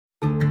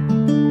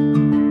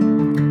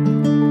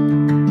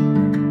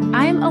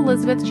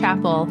Elizabeth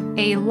Chappell,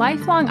 a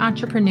lifelong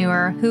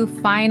entrepreneur who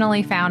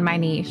finally found my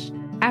niche.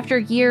 After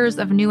years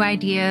of new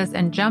ideas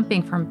and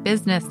jumping from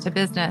business to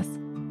business,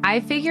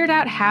 I figured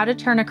out how to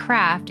turn a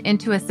craft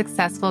into a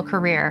successful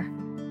career.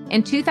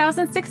 In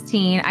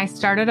 2016, I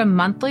started a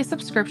monthly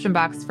subscription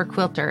box for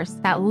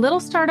quilters. That little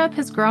startup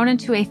has grown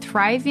into a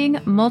thriving,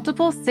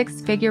 multiple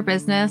six-figure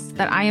business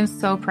that I am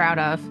so proud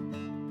of.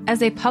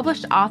 As a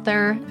published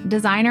author,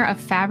 designer of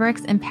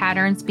fabrics and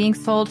patterns being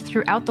sold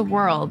throughout the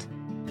world,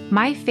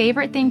 my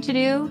favorite thing to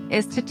do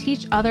is to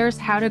teach others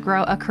how to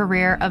grow a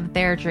career of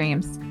their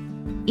dreams.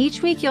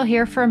 Each week, you'll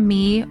hear from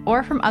me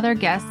or from other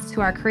guests who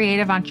are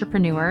creative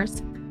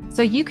entrepreneurs,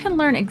 so you can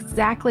learn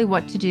exactly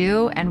what to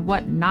do and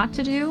what not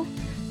to do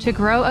to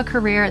grow a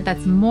career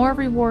that's more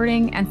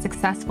rewarding and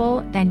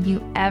successful than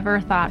you ever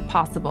thought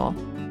possible.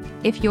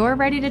 If you're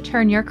ready to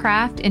turn your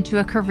craft into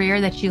a career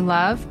that you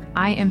love,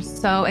 I am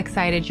so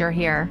excited you're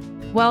here.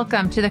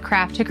 Welcome to the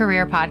Craft to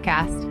Career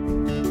podcast.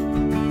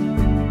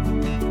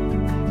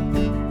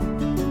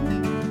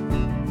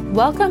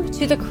 Welcome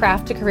to the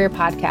Craft to Career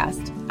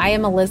podcast. I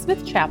am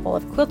Elizabeth Chappell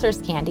of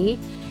Quilter's Candy,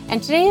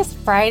 and today is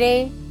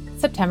Friday,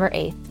 September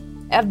 8th,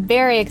 a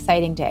very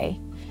exciting day.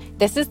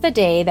 This is the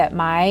day that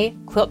my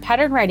quilt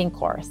pattern writing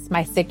course,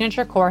 my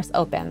signature course,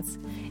 opens.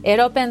 It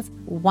opens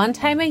one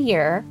time a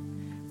year.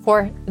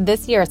 For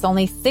this year, it's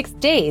only 6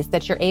 days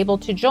that you're able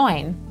to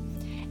join,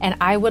 and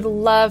I would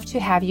love to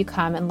have you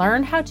come and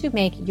learn how to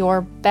make your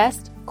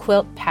best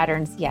quilt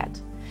patterns yet.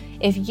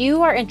 If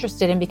you are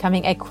interested in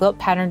becoming a quilt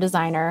pattern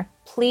designer,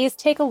 please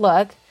take a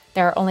look.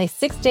 There are only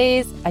 6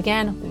 days,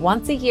 again,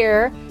 once a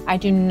year. I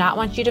do not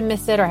want you to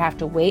miss it or have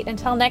to wait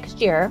until next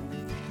year.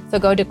 So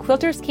go to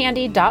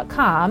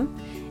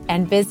quilterscandy.com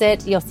and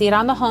visit. You'll see it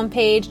on the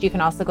homepage. You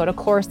can also go to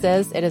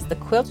courses. It is the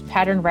Quilt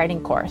Pattern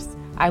Writing course.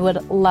 I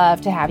would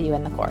love to have you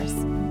in the course.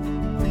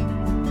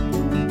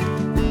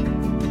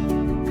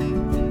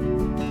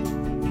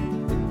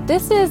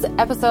 This is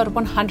episode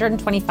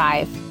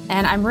 125,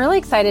 and I'm really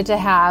excited to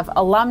have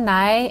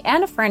alumni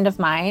and a friend of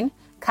mine,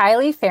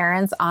 Kiley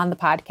Ferons, on the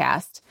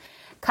podcast.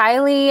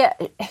 Kiley,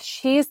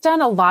 she's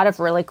done a lot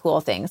of really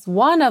cool things,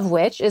 one of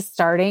which is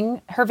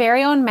starting her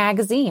very own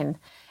magazine.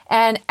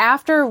 And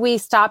after we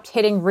stopped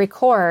hitting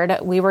record,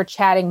 we were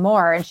chatting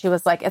more, and she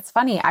was like, it's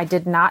funny, I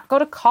did not go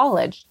to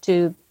college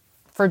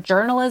for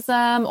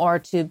journalism or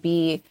to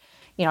be,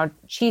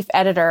 chief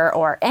editor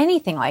or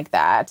anything like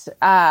that.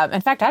 In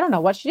fact, I don't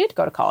know what she did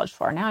go to college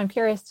for. Now I'm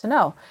curious to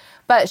know.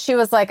 But she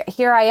was like,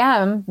 here I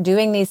am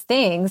doing these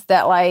things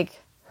that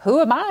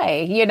who am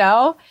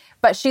I,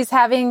 But she's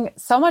having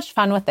so much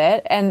fun with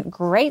it and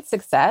great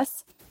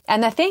success.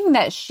 And the thing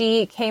that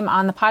she came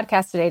on the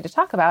podcast today to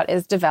talk about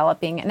is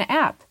developing an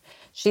app.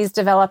 She's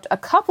developed a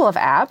couple of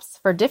apps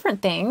for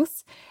different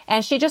things,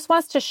 and she just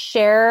wants to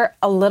share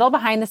a little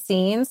behind the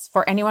scenes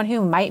for anyone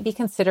who might be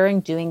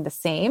considering doing the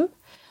same.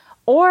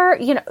 Or,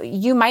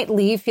 you might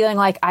leave feeling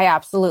like I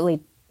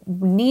absolutely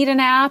need an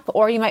app,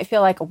 or you might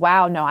feel like,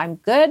 wow, no, I'm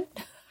good.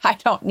 I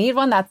don't need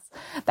one.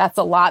 That's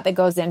a lot that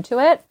goes into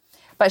it.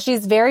 But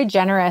she's very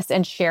generous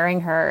in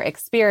sharing her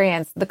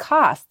experience, the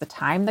cost, the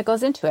time that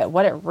goes into it,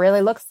 what it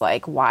really looks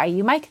like, why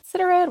you might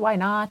consider it, why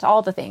not,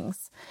 all the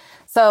things.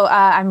 So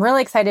I'm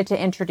really excited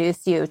to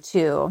introduce you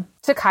to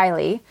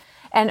Kiley.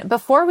 And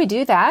before we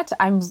do that,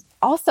 I'm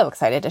also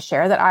excited to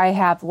share that I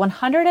have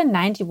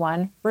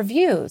 191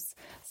 reviews.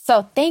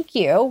 So thank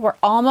you. We're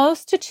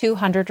almost to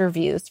 200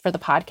 reviews for the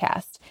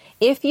podcast.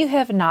 If you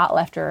have not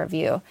left a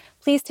review,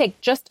 please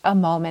take just a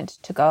moment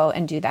to go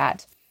and do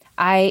that.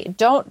 I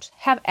don't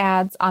have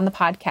ads on the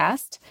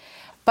podcast,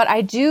 but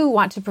I do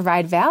want to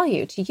provide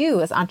value to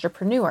you as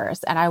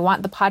entrepreneurs, and I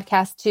want the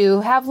podcast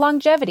to have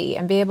longevity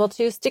and be able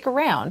to stick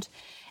around.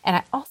 And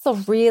I also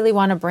really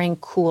want to bring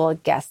cool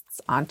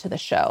guests onto the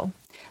show.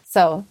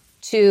 So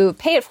to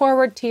pay it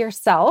forward to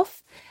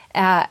yourself,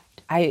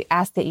 I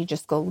ask that you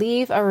just go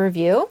leave a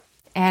review.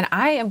 And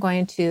I am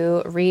going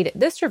to read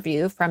this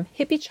review from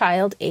Hippie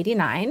Child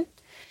 89. It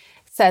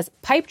says,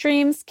 pipe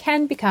dreams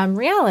can become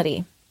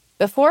reality.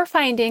 Before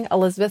finding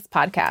Elizabeth's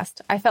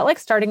podcast, I felt like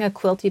starting a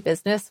quilty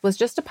business was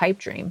just a pipe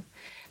dream.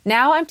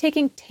 Now I'm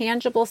taking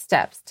tangible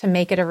steps to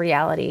make it a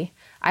reality.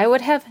 I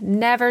would have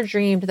never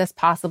dreamed this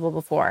possible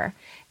before.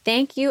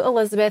 Thank you,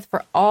 Elizabeth,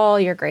 for all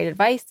your great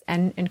advice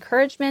and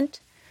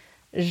encouragement.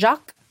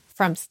 Jacques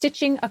from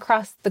Stitching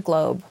Across the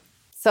Globe.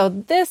 So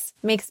this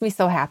makes me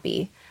so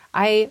happy.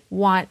 I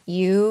want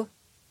you,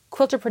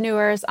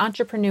 quilterpreneurs,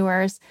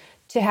 entrepreneurs,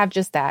 to have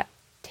just that,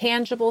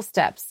 tangible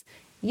steps.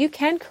 You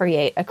can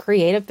create a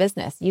creative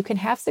business. You can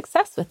have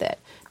success with it.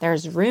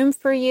 There's room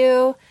for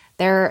you.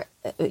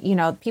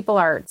 People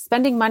are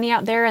spending money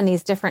out there in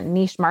these different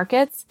niche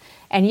markets,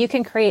 and you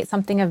can create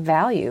something of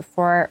value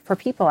for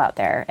people out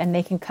there, and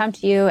they can come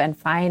to you and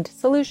find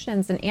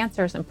solutions and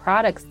answers and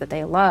products that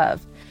they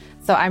love.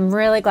 So I'm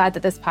really glad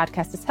that this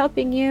podcast is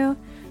helping you.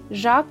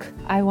 Jacques,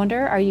 I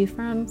wonder, are you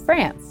from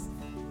France?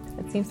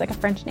 It seems like a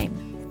French name.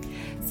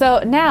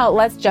 So now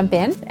let's jump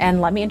in and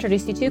let me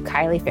introduce you to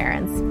Kiley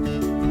Ferons.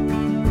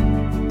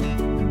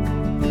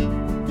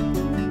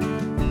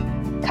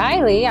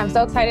 Kiley, I'm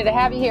so excited to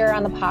have you here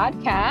on the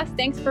podcast.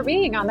 Thanks for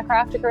being on the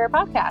Craft a Career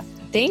podcast.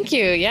 Thank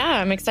you. Yeah,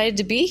 I'm excited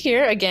to be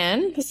here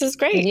again. This is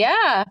great.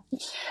 Yeah.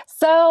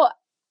 So,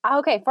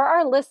 okay, for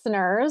our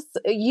listeners,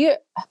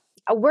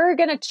 we're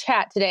going to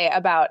chat today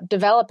about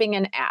developing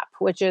an app,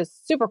 which is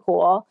super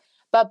cool.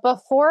 But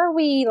before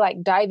we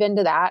dive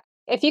into that,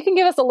 if you can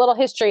give us a little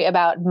history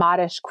about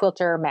Modish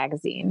Quilter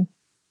magazine.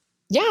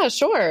 Yeah,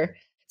 sure.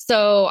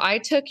 So I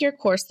took your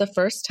course the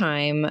first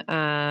time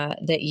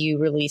that you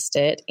released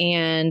it,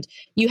 and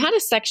you had a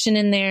section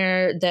in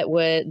there that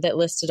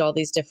listed all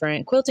these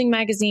different quilting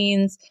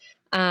magazines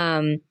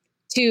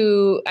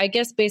to, I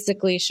guess,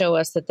 basically show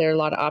us that there are a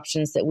lot of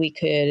options that we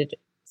could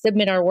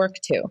submit our work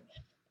to.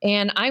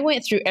 And I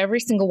went through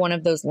every single one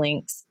of those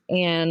links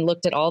and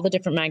looked at all the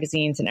different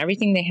magazines and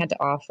everything they had to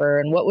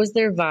offer and what was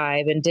their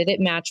vibe and did it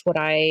match what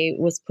I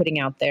was putting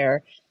out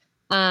there.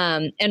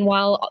 And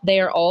while they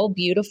are all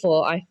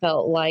beautiful, I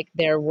felt like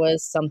there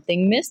was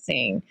something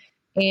missing.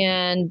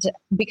 And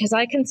because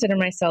I consider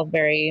myself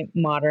very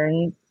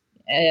modern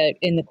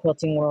in the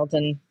quilting world,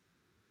 and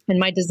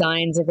my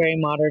designs are very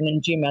modern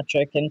and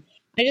geometric, and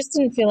I just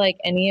didn't feel like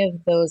any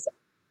of those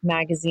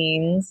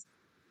magazines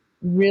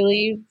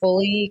really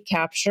fully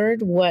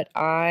captured what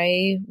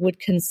I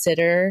would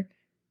consider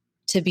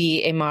to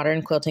be a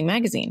modern quilting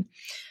magazine.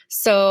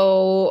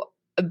 So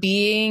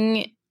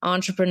being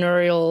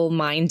entrepreneurial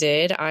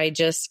minded, I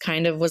just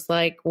kind of was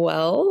like,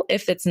 well,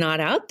 if it's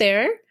not out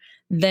there,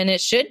 then it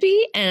should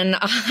be. And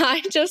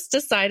I just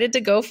decided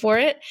to go for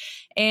it.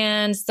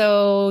 And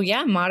so,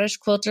 yeah, Modish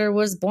Quilter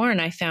was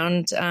born. I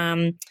found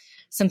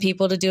some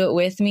people to do it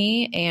with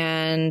me,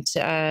 and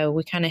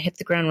we kind of hit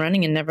the ground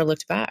running and never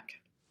looked back.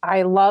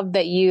 I love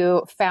that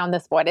you found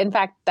this void. In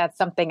fact, that's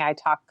something I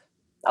talk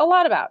a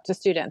lot about to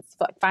students,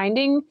 like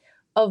finding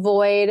a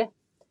void,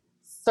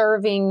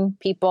 serving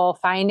people,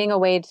 finding a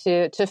way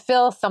to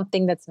fill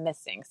something that's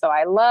missing. So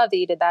I love that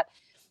you did that.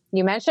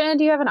 You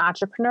mentioned you have an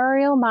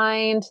entrepreneurial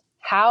mind.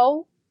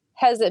 How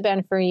has it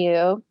been for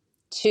you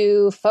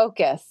to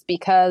focus?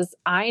 Because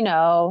I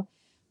know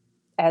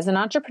as an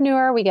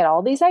entrepreneur, we get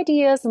all these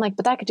ideas and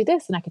but I could do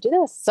this and I could do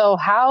this. So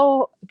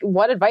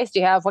what advice do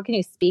you have? What can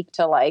you speak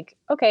to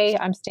okay,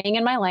 I'm staying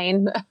in my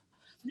lane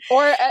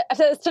or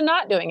to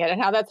not doing it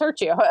and how that's hurt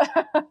you?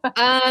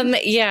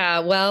 Yeah,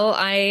 well,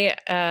 I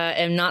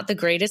am not the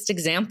greatest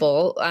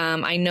example.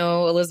 I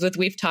know, Elizabeth,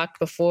 we've talked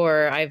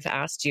before. I've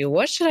asked you,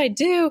 what should I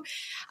do?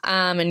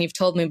 And you've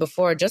told me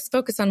before, just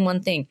focus on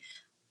one thing.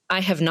 I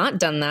have not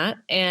done that.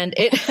 And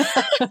it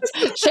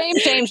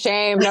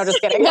shame. No, just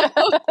kidding.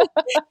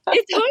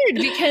 It's hard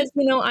because,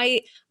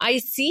 I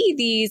see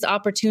these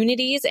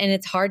opportunities and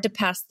it's hard to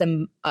pass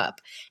them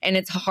up. And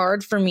it's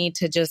hard for me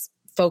to just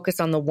focus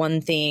on the one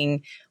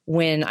thing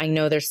when I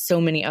know there's so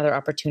many other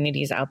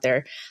opportunities out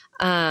there.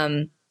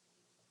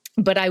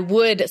 But I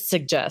would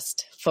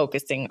suggest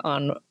focusing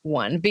on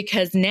one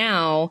because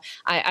now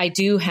I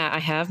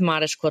have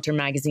Modish Quilter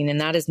magazine,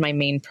 and that is my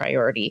main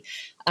priority.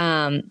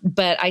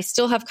 But I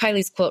still have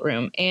Kiley's Quilt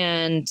Room,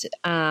 and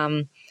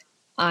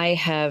I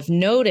have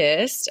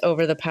noticed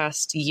over the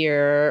past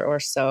year or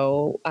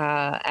so,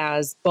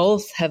 as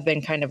both have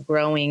been kind of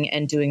growing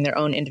and doing their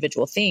own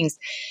individual things,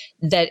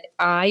 that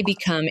I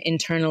become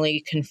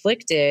internally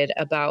conflicted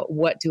about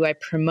what do I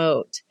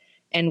promote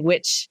and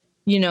which,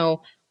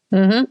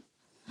 Mm-hmm.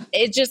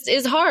 It just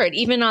is hard.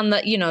 Even on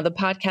the, the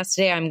podcast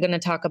today, I'm going to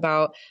talk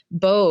about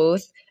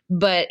both,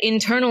 but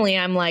internally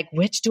I'm like,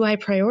 which do I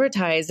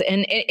prioritize?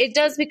 And it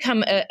does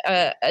become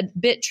a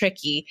bit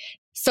tricky.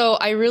 So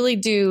I really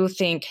do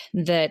think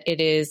that it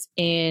is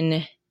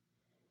in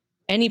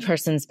any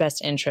person's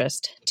best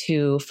interest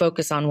to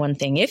focus on one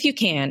thing. If you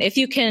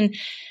can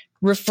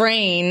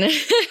refrain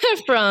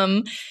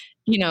from,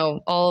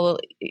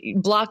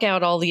 block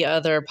out all the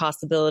other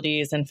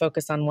possibilities and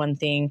focus on one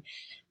thing.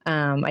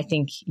 I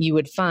think you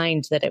would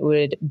find that it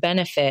would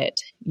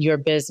benefit your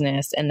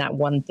business and that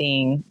one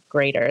thing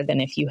greater than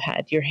if you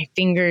had your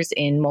fingers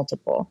in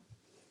multiple.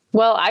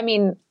 Well, I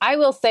mean, I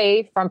will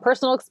say from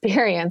personal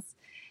experience,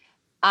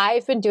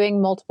 I've been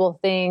doing multiple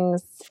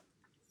things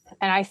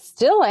and I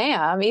still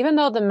am, even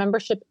though the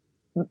membership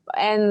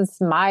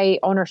ends, my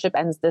ownership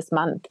ends this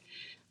month.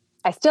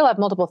 I still have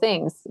multiple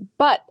things,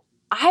 but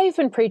I've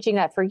been preaching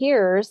that for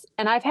years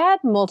and I've had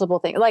multiple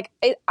things.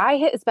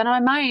 It's been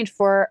on my mind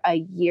for a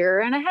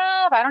year and a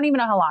half. I don't even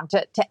know how long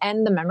to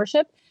end the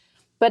membership,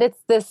 but it's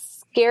this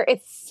scary,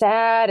 it's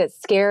sad, it's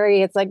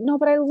scary. It's no,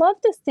 but I love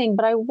this thing,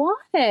 but I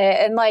want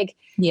it. And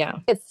yeah,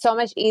 it's so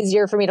much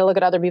easier for me to look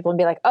at other people and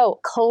be like, oh,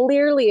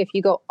 clearly if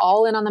you go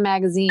all in on the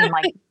magazine,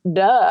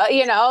 duh,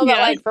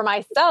 Yeah. But for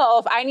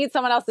myself, I need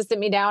someone else to sit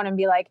me down and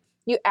be like,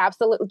 you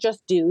absolutely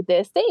just do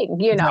this thing,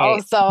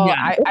 Right. So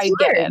Yeah. I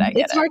get it.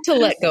 It's hard to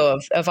let go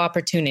of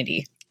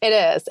opportunity. It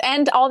is.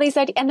 And all these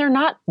ideas, and they're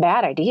not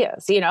bad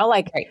ideas,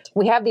 like Right.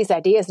 we have these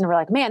ideas and we're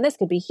like, man, this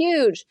could be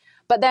huge.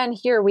 But then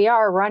here we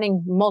are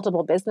running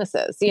multiple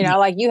businesses,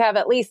 like you have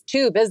at least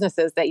 2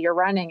 businesses that you're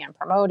running and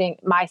promoting.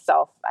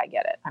 Myself, I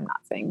get it. I'm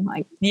not saying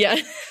like, Yeah,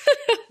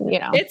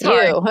 it's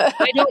hard.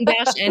 I don't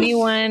bash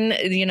anyone,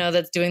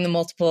 that's doing the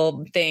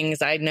multiple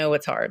things. I know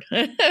it's hard.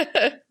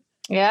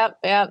 Yep.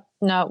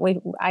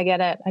 No, I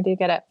get it. I do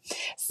get it.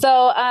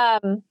 So,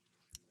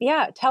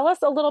 yeah, tell us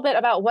a little bit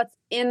about what's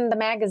in the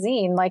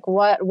magazine. Like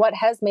what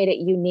has made it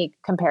unique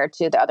compared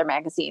to the other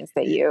magazines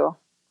that you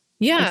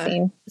have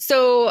seen?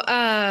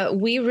 So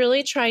we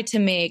really try to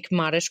make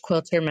Modish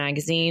Quilter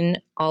magazine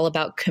all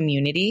about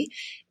community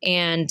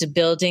and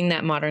building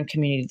that modern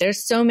community.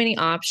 There's so many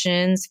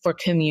options for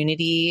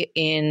community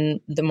in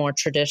the more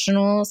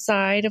traditional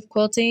side of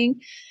quilting.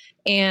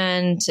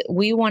 And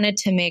we wanted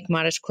to make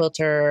Modish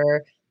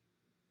Quilter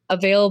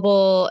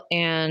available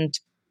and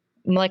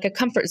like a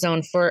comfort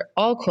zone for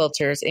all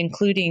quilters,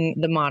 including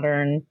the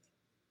modern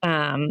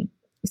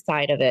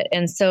side of it.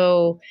 And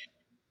so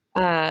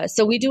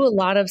we do a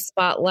lot of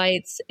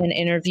spotlights and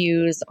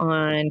interviews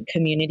on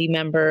community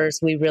members.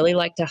 We really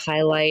like to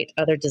highlight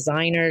other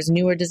designers,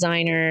 newer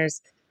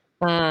designers.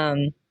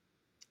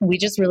 We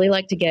just really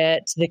like to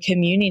get the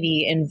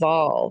community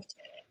involved.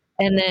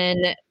 And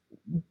then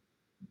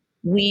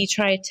we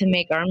try to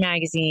make our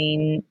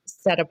magazine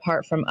set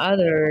apart from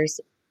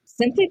others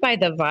simply by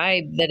the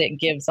vibe that it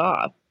gives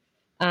off.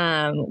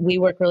 We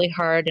work really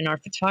hard in our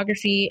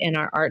photography and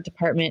our art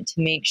department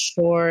to make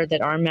sure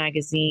that our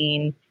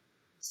magazine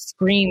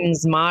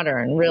screams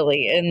modern,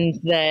 really,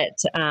 and that,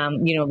 a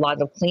lot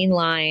of clean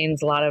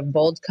lines, a lot of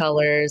bold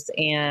colors,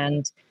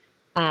 and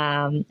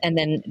then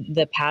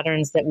the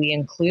patterns that we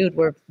include,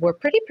 we're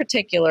pretty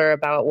particular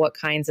about what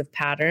kinds of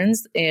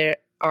patterns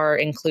are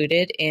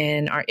included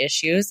in our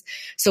issues.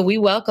 So we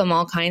welcome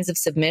all kinds of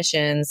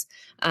submissions.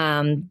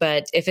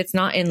 But if it's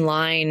not in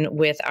line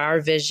with our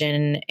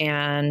vision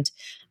and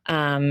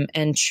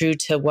true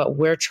to what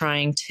we're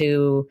trying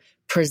to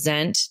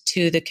present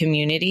to the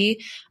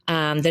community,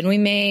 then we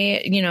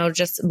may,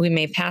 we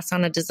may pass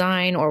on a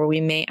design, or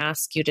we may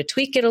ask you to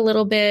tweak it a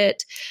little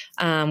bit,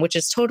 which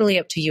is totally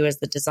up to you as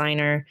the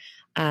designer.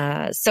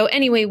 So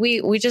anyway,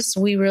 we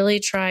really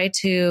try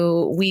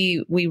to,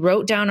 we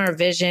wrote down our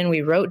vision.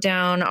 We wrote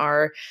down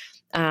our,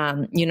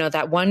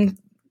 that one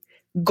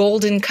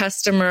golden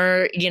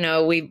customer,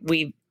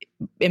 we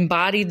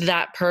embodied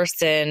that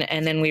person.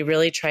 And then we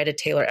really try to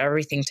tailor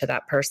everything to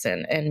that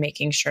person and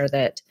making sure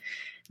that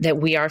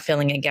we are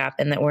filling a gap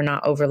and that we're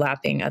not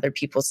overlapping other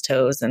people's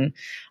toes and,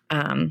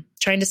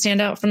 trying to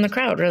stand out from the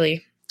crowd,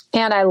 really.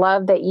 And I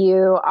love that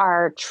you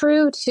are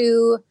true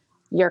to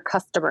your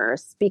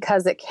customers,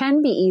 because it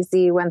can be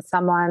easy when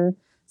someone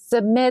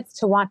submits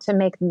to want to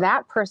make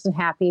that person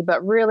happy,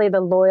 but really the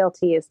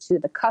loyalty is to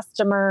the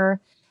customer.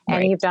 And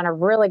Right. You've done a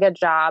really good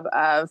job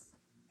of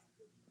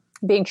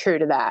being true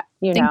to that.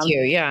 Thank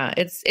you. Yeah,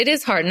 it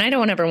is hard. And I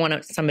don't ever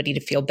want somebody to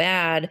feel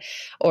bad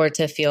or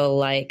to feel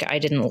like I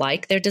didn't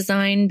like their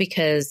design,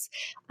 because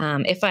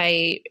if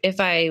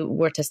I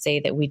were to say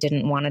that we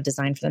didn't want a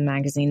design for the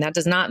magazine, that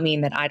does not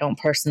mean that I don't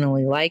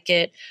personally like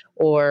it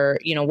or,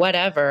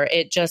 whatever.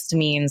 It just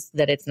means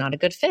that it's not a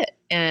good fit.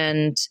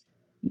 And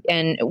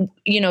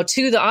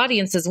to the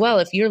audience as well,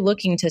 if you're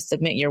looking to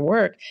submit your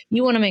work,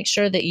 you want to make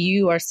sure that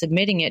you are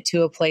submitting it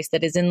to a place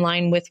that is in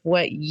line with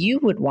what you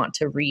would want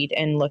to read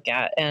and look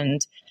at.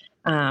 And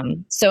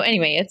so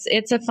anyway,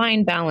 it's a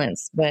fine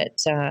balance,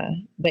 but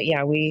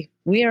yeah, we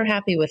are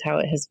happy with how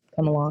it has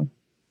come along.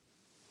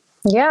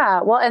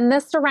 Yeah. Well, and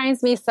this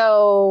reminds me,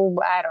 so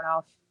I don't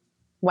know.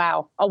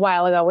 Wow. A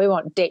while ago, we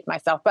won't date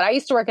myself, but I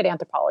used to work at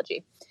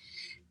Anthropologie,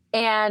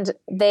 and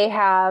they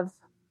have,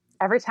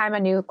 every time a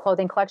new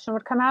clothing collection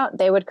would come out,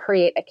 they would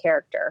create a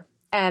character,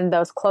 and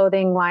those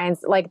clothing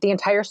lines, like the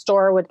entire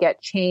store would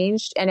get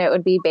changed, and it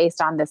would be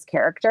based on this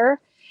character.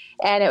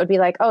 And it would be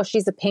like, oh,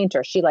 she's a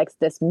painter. She likes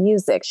this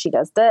music. She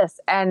does this.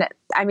 And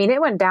I mean,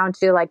 it went down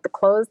to like the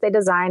clothes they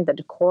designed, the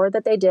decor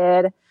that they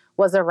did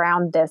was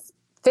around this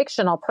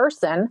fictional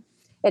person.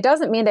 It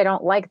doesn't mean they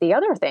don't like the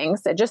other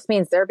things. It just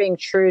means they're being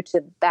true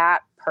to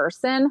that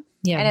person.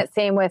 Yeah. And it's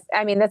same with,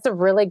 I mean, that's a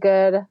really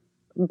good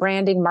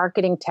branding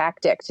marketing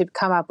tactic to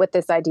come up with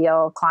this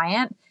ideal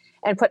client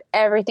and put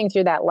everything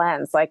through that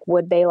lens. Like,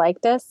 would they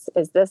like this?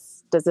 Does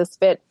this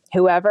fit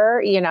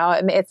whoever?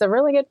 I mean, it's a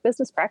really good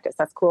business practice.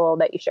 That's cool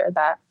that you shared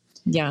that.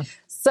 Yeah.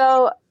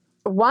 So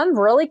one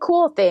really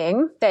cool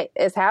thing that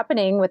is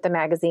happening with the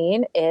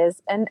magazine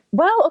is,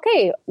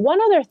 one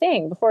other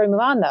thing before we move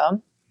on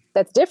though,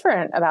 that's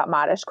different about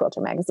Modish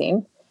Quilter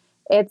magazine.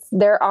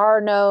 There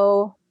are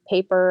no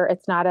paper.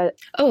 It's not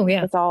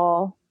it's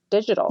all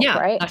digital, yeah,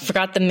 right? I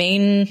forgot the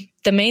main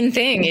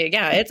thing.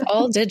 Yeah, it's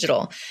all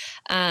digital.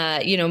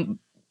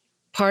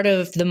 Part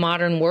of the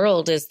modern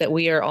world is that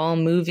we are all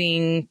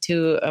moving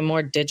to a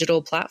more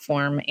digital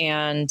platform.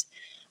 And,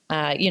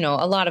 a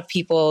lot of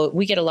people,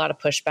 we get a lot of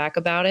pushback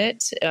about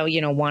it,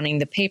 wanting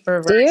the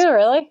paper version. Do you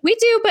really? We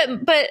do,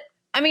 but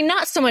I mean,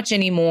 not so much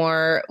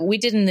anymore. We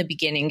did in the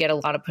beginning get a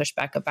lot of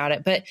pushback about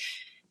it, but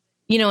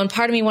and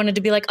part of me wanted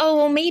to be like, oh,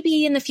 well,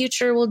 maybe in the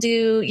future we'll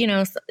do,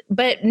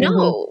 but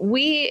no,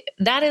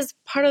 that is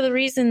part of the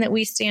reason that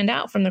we stand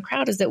out from the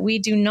crowd is that we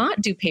do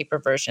not do paper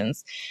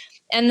versions.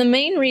 And the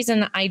main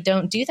reason I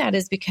don't do that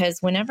is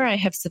because whenever I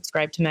have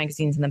subscribed to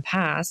magazines in the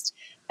past,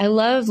 I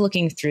love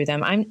looking through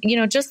them. I'm,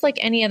 just like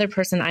any other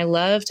person, I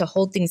love to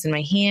hold things in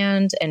my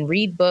hand and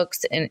read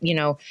books and,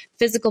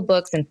 physical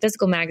books and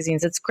physical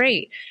magazines. It's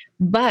great.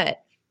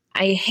 But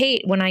I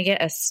hate when I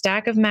get a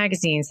stack of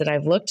magazines that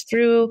I've looked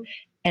through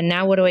and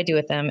now what do I do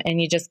with them?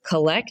 And you just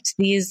collect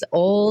these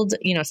old,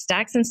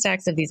 stacks and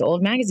stacks of these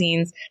old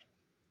magazines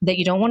that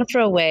you don't want to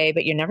throw away,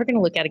 but you're never going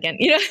to look at again,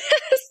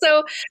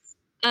 So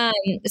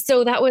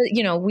that was,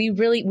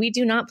 we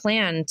do not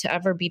plan to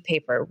ever be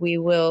paper.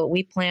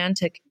 We plan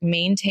to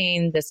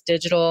maintain this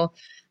digital,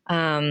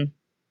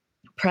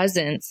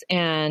 presence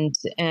and,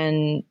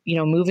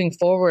 moving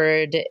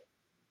forward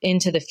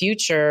into the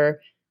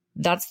future,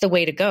 that's the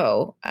way to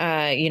go.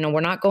 We're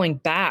not going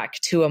back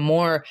to a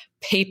more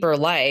paper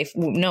life.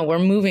 No, we're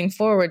moving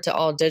forward to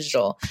all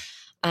digital.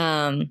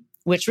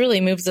 Which really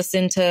moves us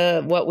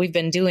into what we've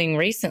been doing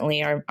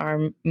recently.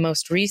 Our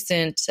most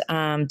recent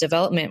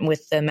development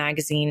with the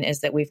magazine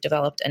is that we've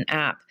developed an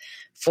app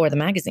for the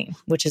magazine,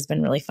 which has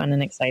been really fun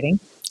and exciting.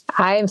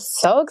 I'm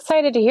so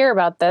excited to hear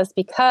about this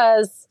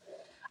because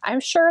I'm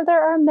sure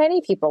there are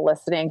many people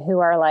listening who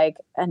are like,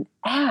 an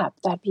app,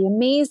 that'd be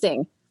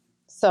amazing.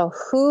 So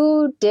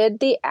who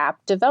did the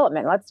app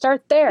development? Let's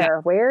start there.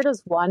 Yeah. Where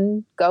does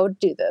one go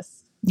do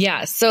this?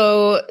 Yeah.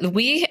 So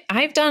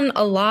I've done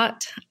a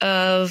lot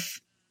of...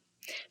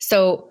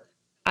 So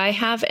I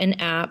have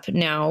an app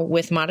now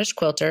with Modish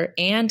Quilter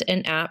and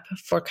an app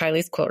for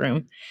Kiley's Quilt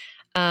Room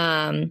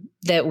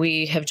that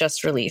we have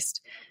just released.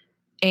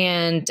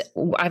 And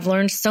I've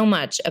learned so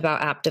much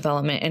about app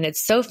development, and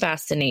it's so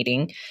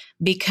fascinating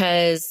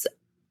because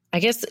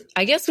I guess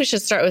we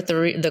should start with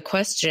the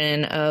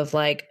question of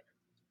like,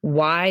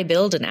 why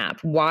build an app?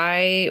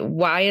 Why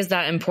is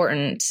that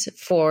important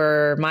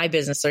for my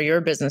business or your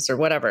business or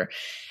whatever?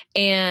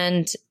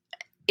 And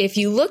if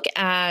you look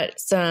at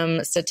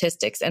some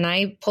statistics, and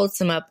I pulled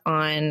some up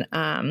on,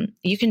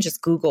 you can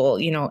just Google,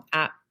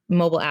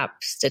 mobile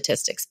app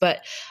statistics, but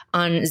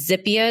on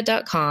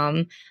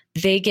Zippia.com,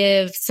 they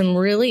give some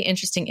really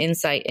interesting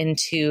insight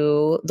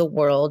into the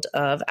world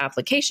of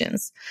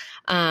applications.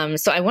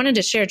 So I wanted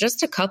to share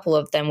just a couple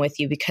of them with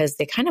you because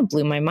they kind of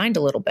blew my mind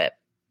a little bit.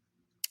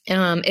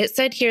 It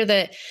said here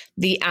that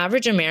the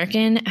average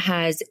American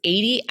has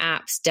 80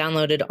 apps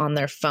downloaded on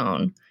their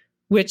phone,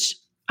 which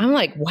I'm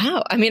like,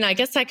 wow. I mean, I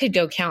guess I could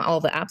go count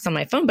all the apps on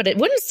my phone, but it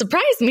wouldn't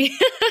surprise me.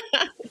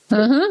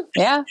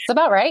 Yeah, it's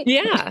about right.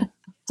 Yeah.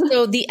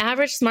 So the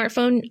average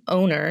smartphone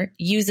owner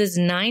uses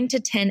 9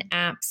 to 10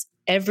 apps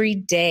every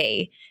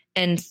day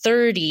and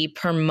 30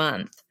 per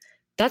month.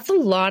 That's a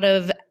lot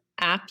of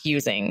app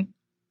using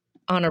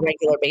on a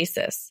regular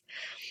basis.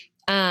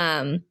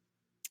 So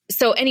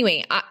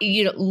anyway,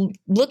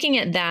 looking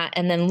at that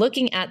and then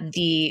looking at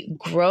the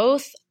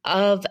growth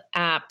of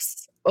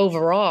apps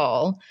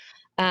overall,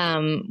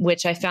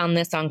 which I found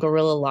this on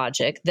Guerrilla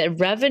Logic, the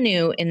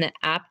revenue in the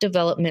app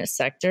development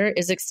sector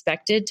is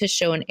expected to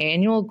show an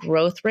annual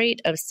growth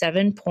rate of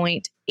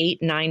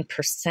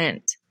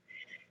 7.89%.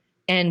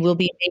 And we'll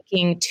be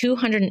making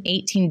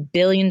 $218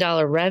 billion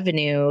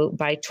revenue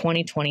by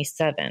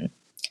 2027.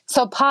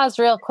 So pause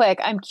real quick.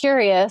 I'm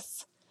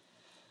curious.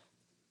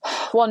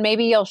 Well,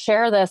 maybe you'll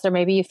share this or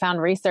maybe you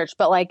found research,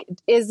 but like,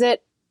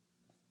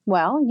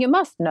 well, you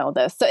must know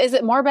this. So is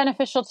it more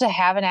beneficial to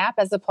have an app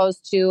as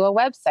opposed to a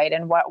website,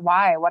 and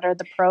why? What are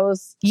the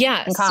pros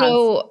and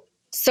cons?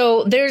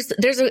 So there's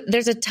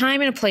a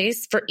time and a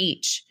place for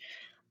each.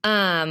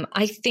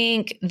 I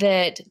think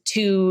that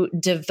to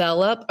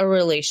develop a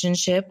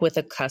relationship with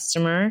a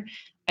customer,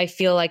 I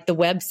feel like the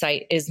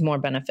website is more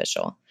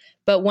beneficial.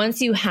 But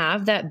once you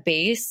have that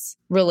base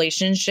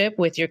relationship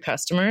with your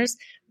customers,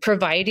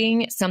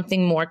 providing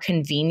something more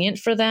convenient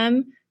for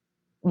them,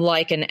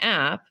 like an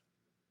app,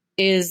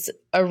 is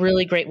a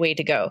really great way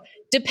to go.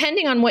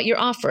 Depending on what you're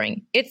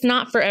offering, it's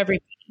not for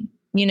everybody.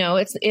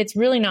 It's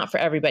really not for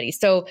everybody.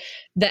 So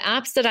the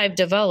apps that I've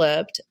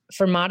developed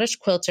for Modish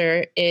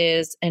Quilter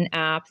is an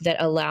app that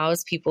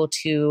allows people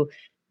to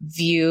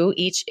view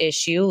each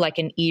issue like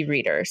an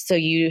e-reader. So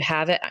you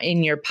have it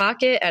in your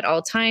pocket at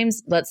all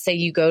times. Let's say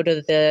you go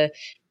to the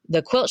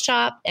quilt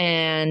shop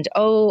and,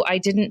 I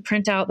didn't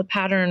print out the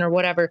pattern or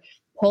whatever.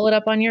 Pull it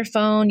up on your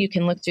phone. You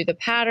can look through the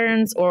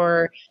patterns,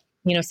 or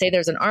say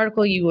there's an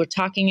article you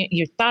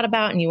thought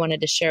about and you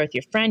wanted to share with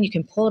your friend. You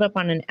can pull it up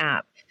on an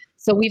app.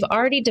 So we've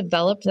already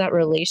developed that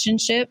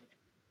relationship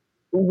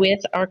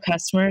with our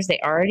customers. They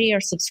already are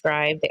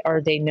subscribed.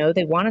 They know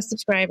they want to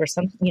subscribe or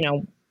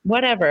something,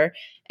 whatever.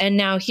 And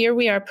now here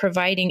we are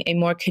providing a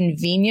more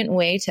convenient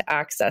way to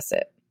access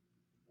it,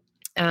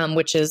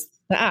 which is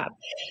the app.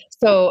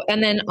 So,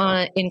 and then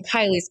in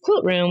Kiley's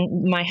Quilt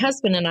Room, my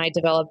husband and I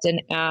developed an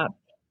app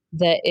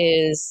that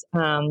is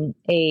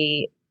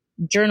a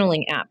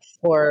journaling app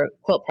for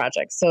quilt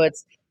projects. So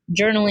it's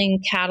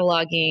journaling,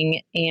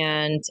 cataloging,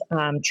 and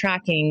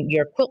tracking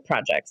your quilt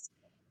projects.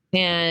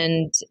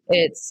 and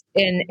it's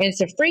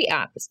a free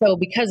app. So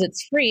because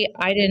it's free,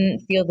 I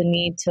didn't feel the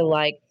need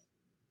to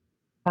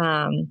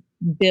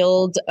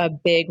build a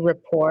big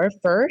rapport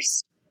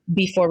first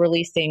before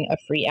releasing a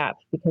free app,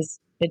 because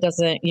it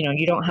doesn't,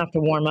 you don't have to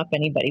warm up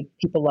anybody.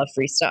 People love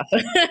free stuff.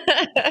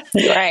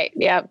 Right.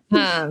 Yeah.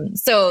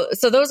 So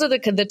those are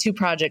the two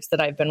projects that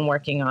I've been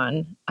working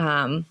on.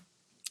 And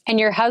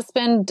your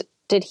husband,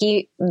 did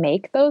he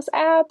make those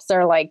apps,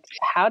 or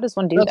how does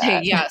one do that?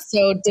 Okay. Yeah.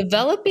 So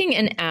developing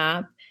an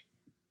app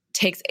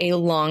takes a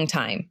long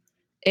time.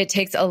 It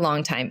takes a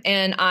long time.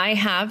 And I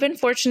have been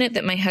fortunate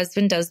that my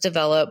husband does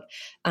develop.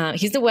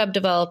 He's a web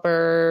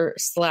developer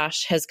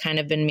 / has kind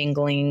of been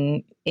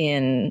mingling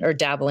in or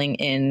dabbling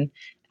in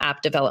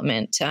app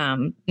development,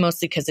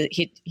 mostly because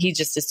he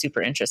just is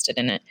super interested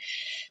in it.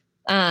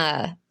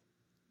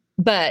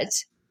 But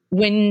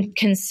when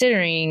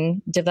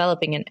considering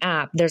developing an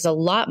app, there's a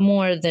lot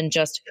more than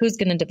just who's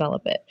going to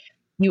develop it.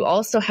 You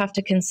also have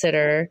to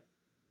consider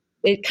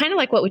it, kind of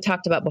like what we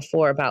talked about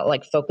before,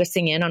 about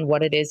focusing in on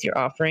what it is you're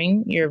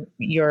offering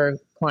your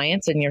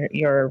clients and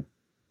your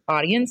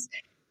audience.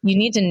 You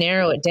need to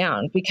narrow it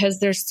down, because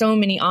there's so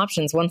many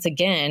options. Once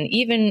again,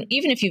 even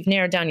if you've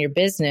narrowed down your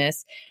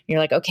business, you're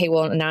like, okay,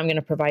 well, now I'm going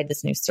to provide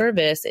this new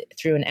service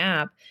through an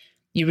app.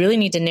 You really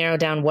need to narrow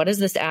down, what is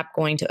this app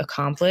going to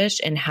accomplish,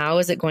 and how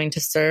is it going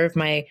to serve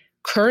my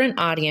current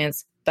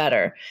audience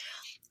better?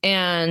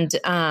 And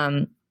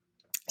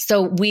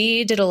so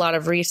we did a lot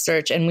of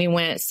research, and we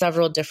went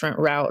several different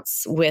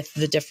routes with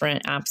the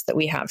different apps that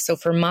we have. So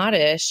for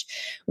Modish,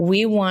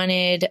 we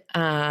wanted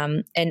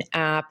an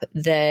app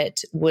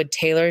that would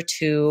tailor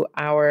to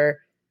our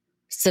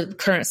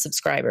current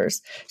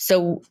subscribers.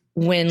 So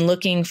when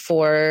looking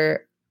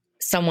for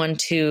someone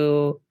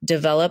to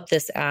develop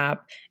this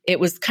app, it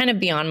was kind of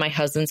beyond my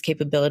husband's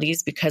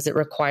capabilities, because it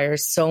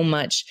requires so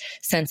much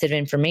sensitive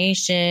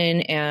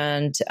information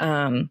and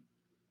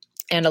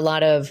a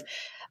lot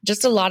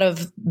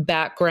of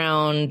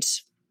background,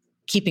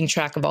 keeping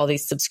track of all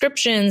these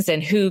subscriptions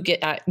and who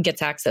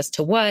gets access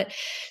to what.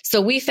 So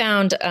we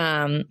found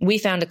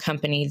a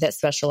company that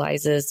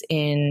specializes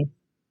in,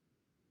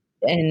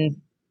 and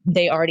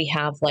they already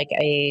have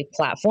a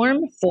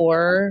platform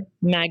for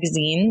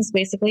magazines,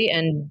 basically,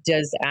 and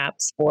does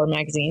apps for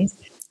magazines.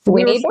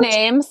 We need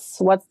names.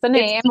 What's the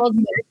name?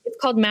 It's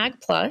called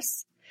Mag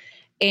Plus,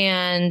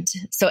 and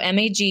so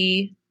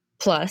MAG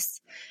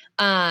Plus.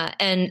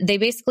 And they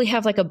basically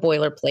have a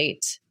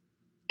boilerplate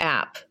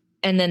app,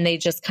 and then they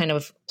just kind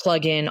of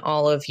plug in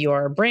all of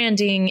your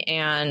branding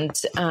and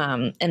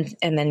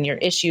then your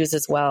issues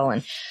as well.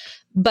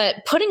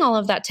 But putting all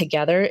of that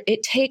together,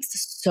 it takes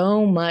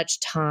so much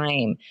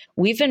time.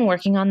 We've been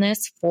working on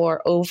this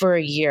for over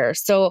a year.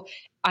 So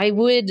I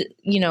would,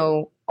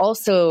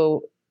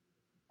 also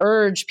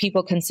urge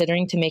people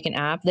considering to make an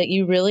app that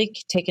you really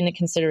take into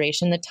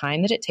consideration the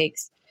time that it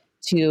takes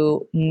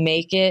to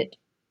make it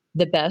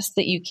the best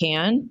that you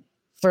can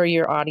for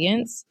your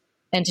audience,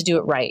 and to do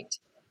it right.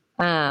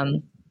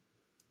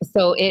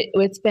 So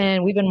we've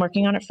been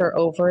working on it for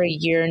over a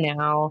year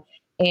now,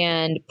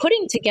 and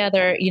putting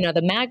together,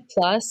 the Mag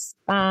Plus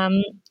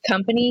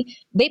company,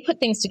 they put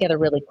things together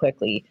really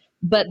quickly.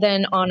 But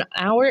then on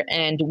our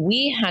end,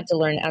 we had to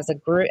learn as a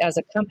group, as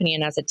a company,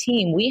 and as a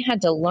team, we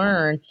had to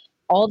learn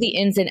all the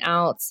ins and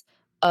outs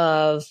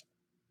of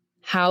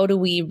how do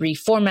we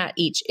reformat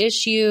each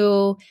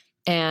issue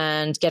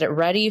and get it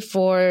ready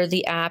for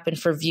the app and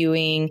for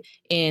viewing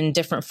in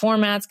different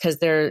formats. Because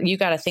you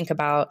got to think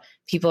about,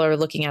 people are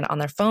looking at it on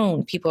their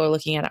phone, people are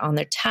looking at it on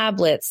their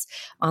tablets,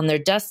 on their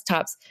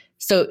desktops.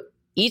 So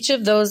each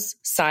of those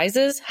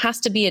sizes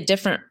has to be a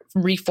different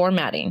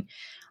reformatting.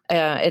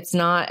 It's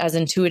not as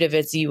intuitive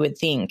as you would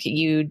think.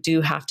 You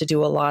do have to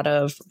do a lot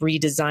of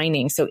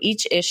redesigning. So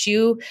each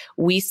issue,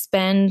 we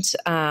spend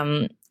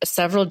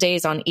several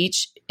days on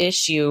each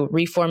issue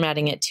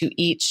reformatting it to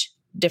each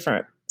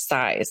different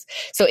size.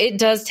 So it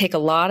does take a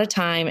lot of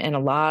time and a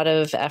lot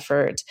of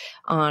effort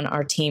on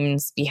our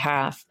team's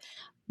behalf.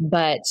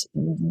 But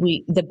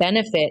the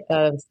benefit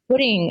of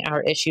putting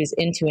our issues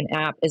into an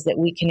app is that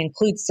we can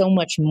include so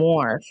much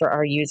more for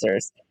our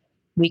users.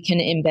 We can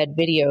embed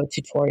video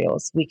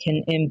tutorials. We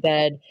can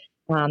embed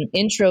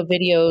intro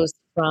videos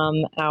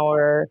from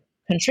our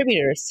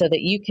contributors so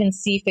that you can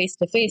see face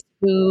to face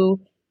who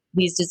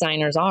these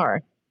designers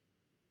are.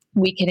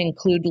 We can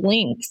include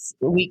links.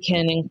 We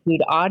can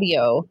include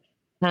audio.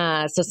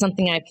 So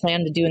something I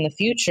plan to do in the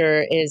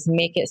future is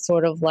make it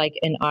sort of like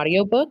an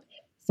audiobook.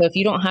 So if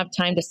you don't have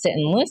time to sit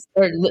and listen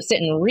or sit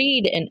and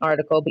read an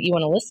article, but you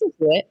want to listen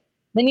to it,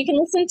 then you can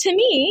listen to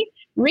me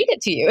read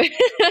it to you.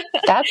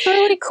 That's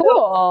really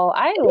cool.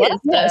 I love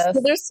this.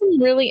 So there's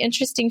some really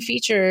interesting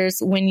features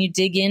when you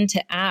dig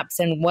into apps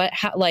and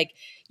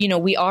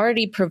we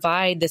already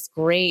provide this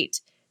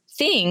great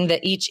thing that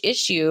each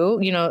issue,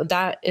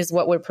 that is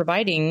what we're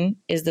providing,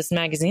 is this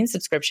magazine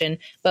subscription.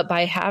 But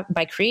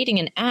by creating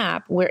an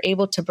app, we're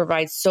able to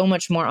provide so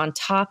much more on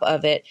top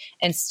of it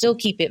and still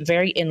keep it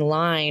very in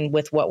line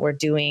with what we're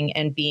doing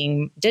and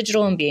being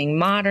digital and being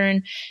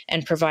modern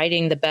and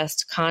providing the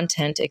best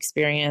content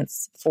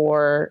experience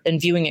and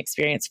viewing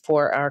experience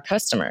for our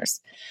customers.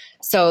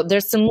 So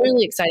there's some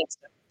really exciting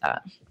stuff with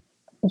that.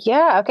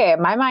 Yeah. Okay.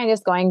 My mind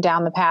is going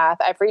down the path.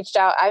 I've reached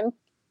out.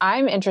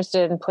 I'm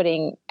interested in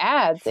putting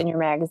ads in your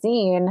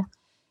magazine.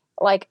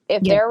 Like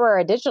if there were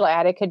a digital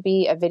ad, it could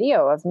be a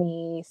video of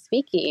me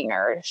speaking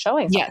or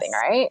showing something,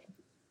 right?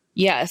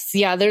 Yes.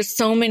 Yeah. There's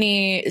so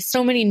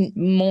many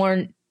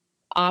more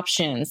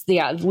options.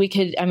 Yeah. We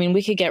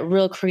could get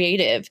real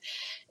creative,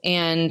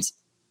 and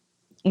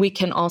we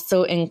can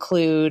also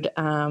include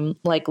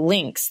like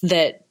links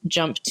that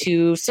jump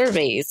to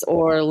surveys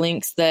or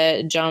links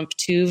that jump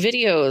to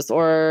videos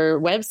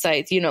or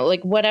websites,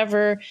 like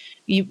whatever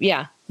you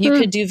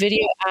could do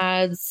video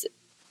ads.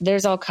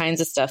 There's all kinds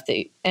of stuff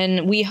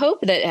and we hope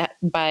that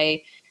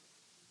by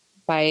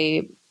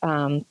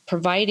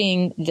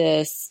providing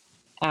this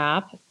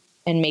app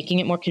and making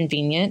it more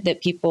convenient,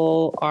 that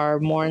people are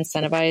more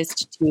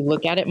incentivized to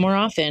look at it more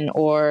often,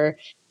 or,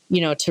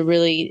 to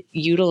really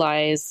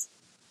utilize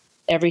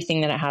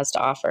everything that it has to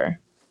offer.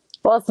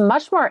 Well, it's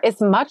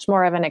much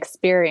more of an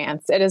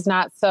experience. It is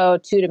not so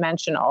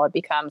two-dimensional. It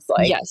becomes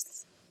like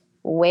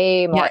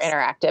way more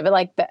interactive,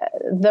 like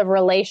the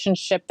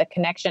relationship, the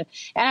connection.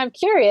 And I'm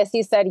curious,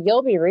 you said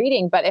you'll be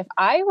reading, but if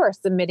I were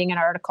submitting an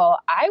article,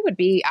 I would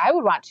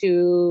want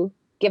to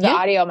give the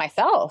audio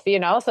myself,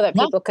 so that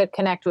people could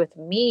connect with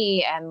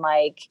me, and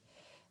like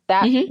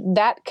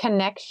that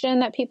connection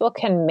that people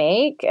can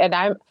make. And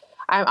I'm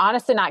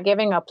honestly not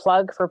giving a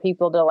plug for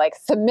people to like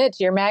submit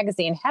to your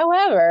magazine.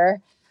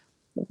 However,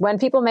 when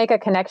people make a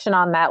connection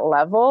on that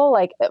level,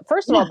 like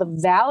first of all, the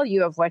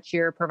value of what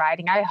you're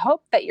providing, I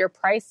hope that your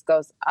price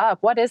goes up.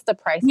 What is the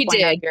price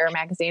point of your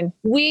magazine?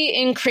 We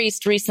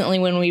increased recently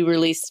when we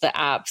released the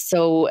app.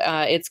 So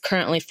it's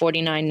currently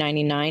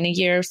 $49.99 a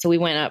year. So we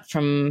went up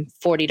from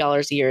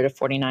 $40 a year to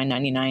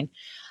 $49.99.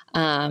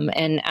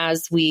 And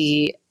as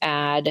we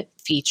add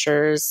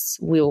features,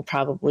 we will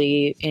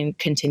probably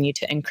continue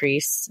to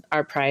increase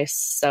our price.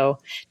 So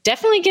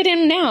definitely get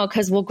in now,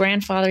 because we'll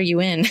grandfather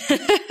you in.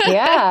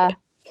 Yeah.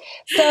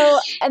 So,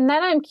 and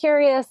then I'm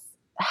curious,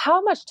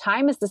 how much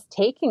time is this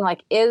taking?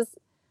 Like,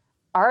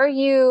 are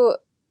you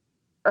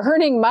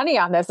earning money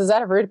on this? Is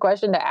that a rude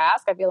question to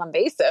ask? I feel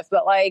invasive,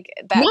 but like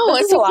this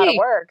is a lot of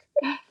work.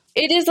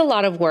 It is a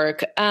lot of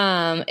work.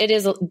 It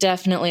is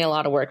definitely a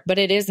lot of work, but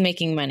it is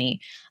making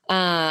money.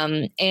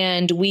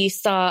 And we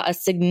saw a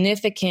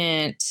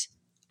significant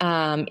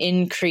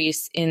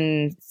increase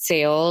in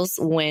sales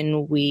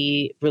when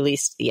we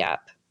released the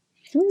app.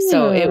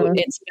 So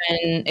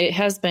it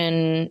has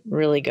been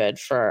really good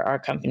for our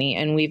company,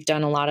 and we've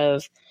done a lot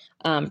of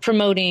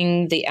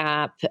promoting the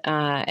app,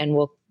 and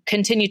we'll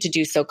continue to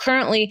do so.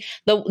 Currently,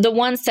 the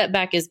one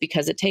setback is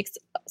because it takes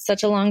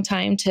such a long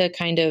time to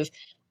kind of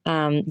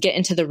get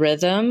into the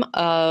rhythm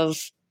of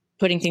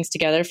putting things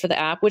together for the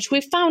app, which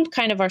we've found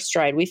kind of our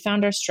stride. We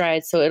found our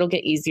stride, so it'll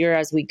get easier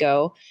as we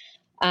go.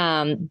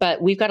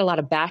 But we've got a lot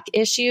of back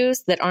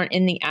issues that aren't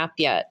in the app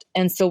yet.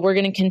 And so we're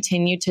going to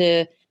continue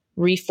to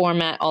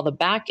reformat all the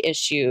back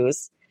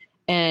issues.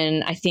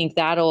 And I think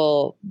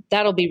that'll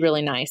be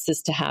really nice,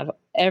 is to have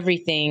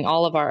everything,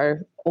 all of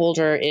our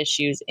older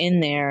issues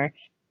in there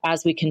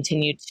as we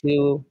continue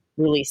to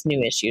release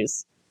new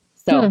issues.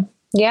 So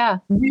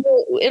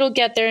it'll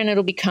get there, and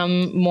it'll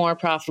become more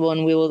profitable,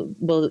 and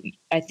we'll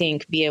I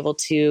think be able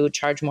to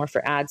charge more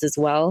for ads as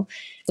well.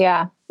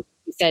 Yeah.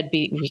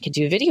 We could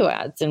do video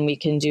ads, and we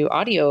can do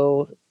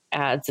audio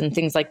ads and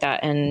things like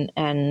that,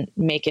 and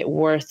make it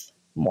worth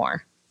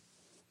more.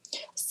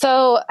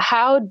 So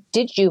how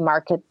did you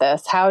market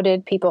this? How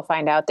did people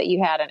find out that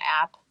you had an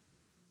app?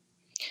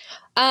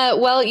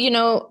 Well,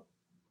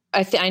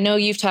 I know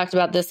you've talked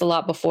about this a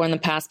lot before in the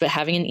past, but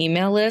having an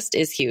email list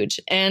is huge.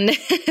 And,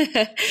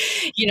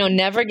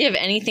 never give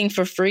anything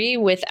for free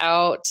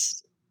without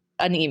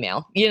an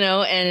email,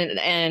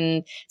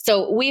 and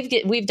so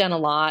we've done a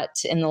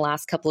lot in the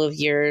last couple of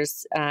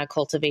years,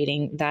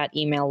 cultivating that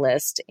email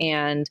list.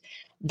 And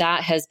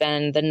that has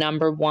been the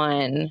number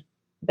one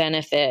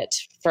benefit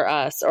for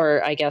us,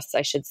 or I guess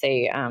I should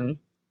say,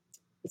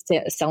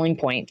 selling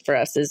point for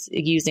us, is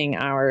using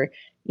our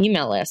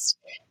email list.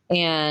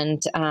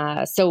 And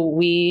so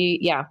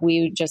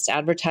we just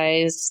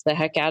advertised the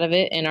heck out of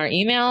it in our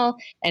email,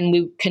 and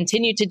we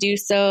continue to do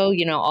so.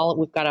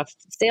 We've got a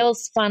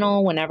sales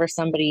funnel. Whenever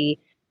somebody,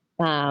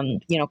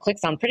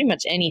 clicks on pretty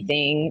much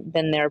anything,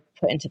 then they're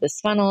put into this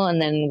funnel,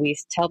 and then we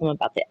tell them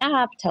about the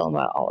app, tell them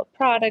about all the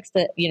products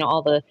that,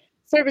 all the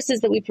services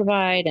that we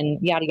provide, and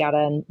yada, yada.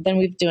 And then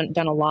we've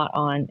done a lot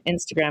on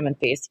Instagram and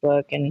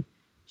Facebook, and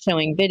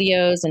showing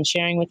videos and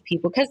sharing with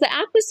people, because the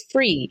app is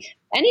free.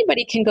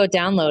 Anybody can go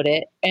download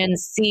it and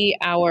see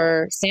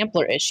our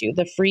sampler issue,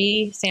 the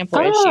free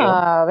sampler issue.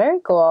 Oh, very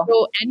cool.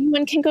 So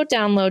anyone can go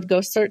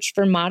search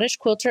for Modish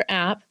Quilter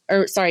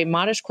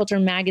Modish Quilter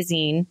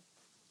Magazine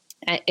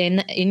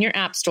in your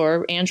app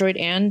store, Android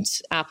and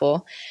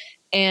Apple,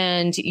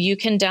 and you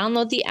can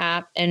download the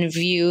app and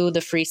view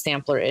the free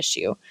sampler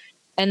issue.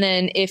 And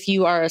then if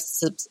you are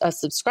a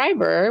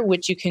subscriber,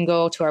 which you can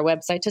go to our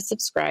website to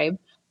subscribe,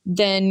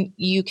 then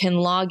you can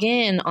log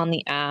in on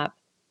the app,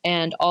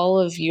 and all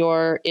of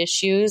your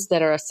issues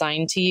that are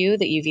assigned to you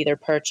that you've either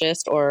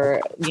purchased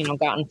or,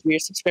 gotten through your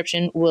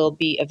subscription will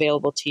be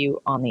available to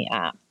you on the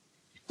app.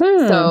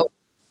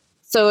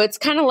 So it's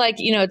kind of like,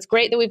 it's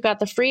great that we've got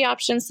the free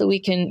options so we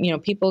can,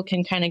 people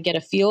can kind of get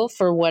a feel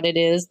for what it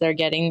is they're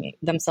getting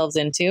themselves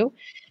into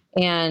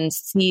and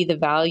see the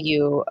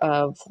value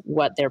of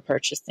what they're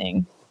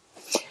purchasing.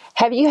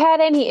 Have you had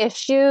any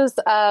issues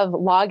of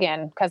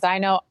login? Because I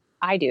know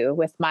I do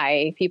with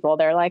my people.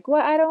 They're like,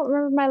 well, I don't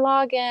remember my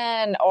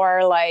login,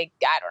 or like,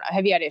 I don't know.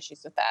 Have you had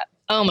issues with that?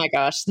 Oh my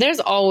gosh, there's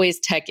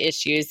always tech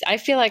issues. I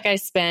feel like I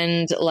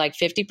spend like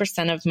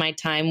 50% of my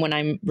time when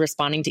I'm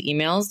responding to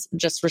emails,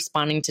 just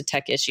responding to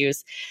tech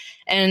issues.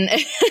 And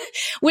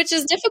which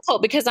is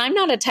difficult because I'm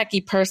not a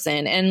techie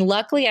person. And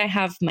luckily I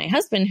have my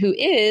husband who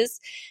is,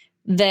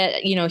 that,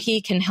 he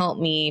can help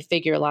me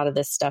figure a lot of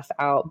this stuff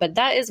out. But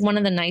that is one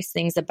of the nice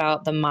things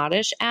about the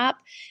Modish app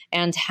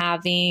and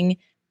having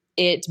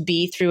it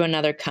be through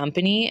another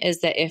company, is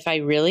that if I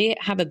really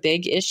have a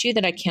big issue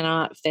that I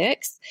cannot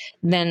fix,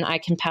 then I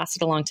can pass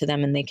it along to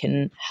them and they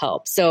can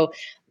help. So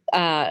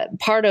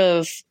part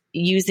of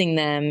using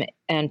them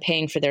and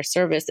paying for their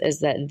service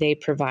is that they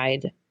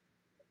provide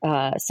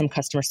some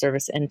customer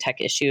service and tech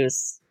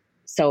issues.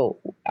 So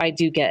I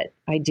do get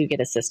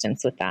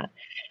assistance with that.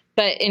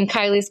 But in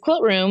Kiley's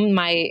Quilt Room,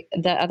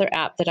 the other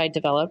app that I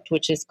developed,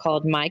 which is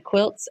called My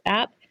Quilts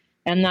app,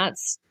 and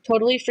that's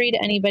totally free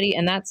to anybody.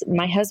 And that's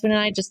my husband and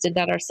I just did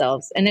that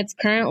ourselves. And it's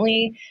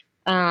currently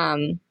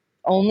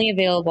only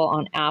available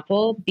on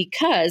Apple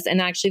because, and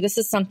actually this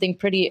is something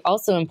pretty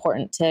also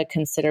important to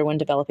consider when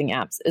developing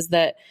apps, is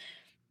that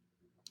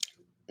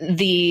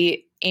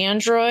the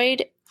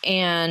Android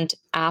and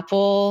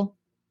Apple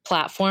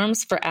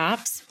platforms for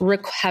apps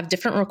have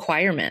different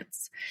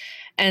requirements.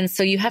 And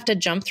so you have to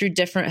jump through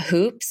different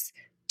hoops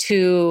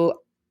to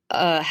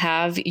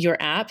have your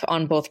app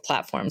on both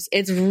platforms.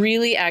 It's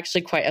really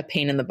actually quite a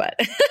pain in the butt.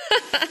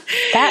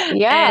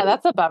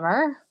 That's a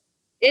bummer.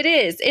 It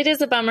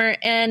is a bummer.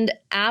 And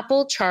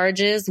Apple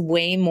charges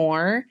way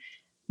more,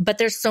 but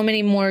there's so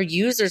many more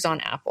users on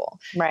Apple.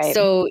 Right.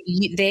 So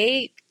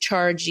they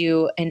charge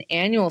you an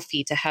annual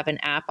fee to have an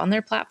app on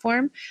their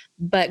platform,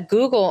 but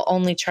Google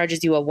only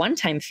charges you a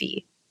one-time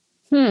fee.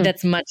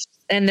 That's much,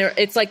 and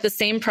it's like the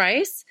same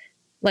price,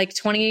 like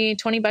 $20 or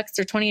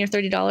 $20 or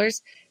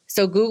 $30.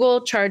 So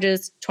Google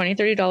charges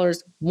 $20,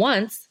 $30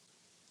 once,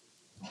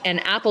 and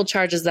Apple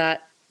charges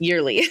that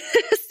yearly.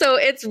 So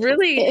it's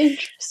really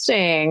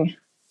interesting.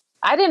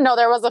 I didn't know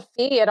there was a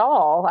fee at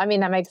all. I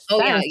mean, that makes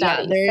sense.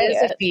 Yeah, there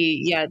is a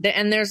fee. Yeah.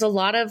 And there's a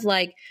lot of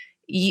like,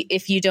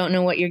 if you don't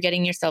know what you're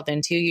getting yourself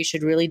into, you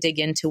should really dig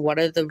into what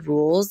are the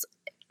rules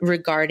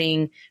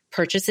regarding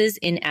purchases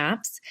in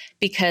apps,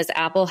 because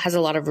Apple has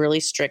a lot of really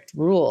strict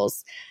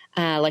rules.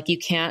 Like you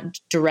can't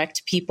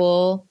direct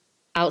people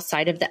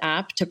outside of the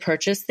app to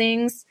purchase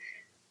things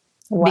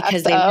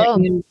because they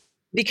want you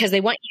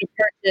to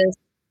purchase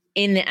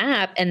in the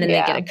app and then they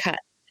get a cut.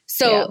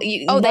 So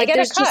they get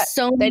a cut.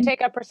 They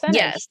take a percentage.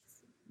 Yes,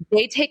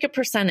 they take a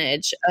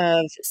percentage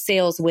of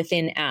sales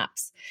within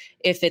apps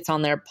if it's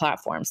on their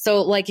platform.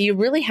 So like you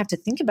really have to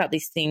think about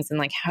these things and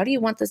like, how do you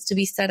want this to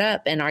be set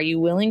up? And are you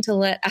willing to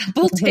let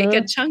Apple take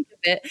a chunk of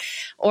it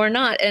or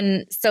not?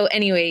 And so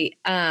anyway,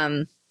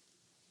 so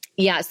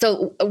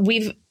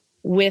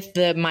with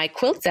the My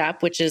Quilts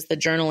app, which is the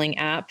journaling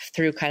app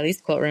through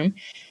Kiley's Quilt Room,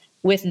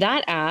 with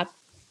that app,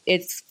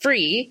 it's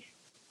free,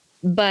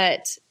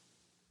 but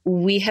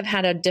we have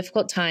had a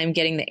difficult time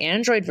getting the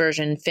Android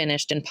version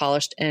finished and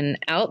polished and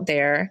out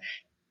there,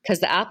 because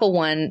the Apple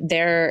one,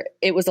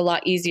 it was a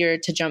lot easier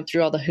to jump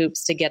through all the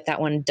hoops to get that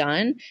one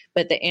done.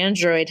 But the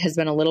Android has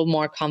been a little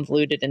more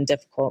convoluted and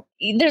difficult.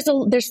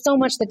 There's so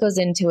much that goes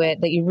into it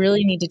that you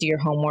really need to do your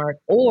homework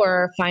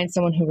or find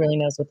someone who really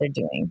knows what they're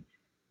doing.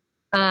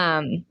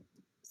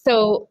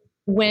 So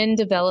when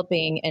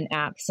developing an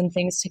app, some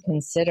things to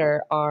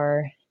consider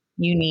are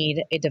you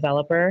need a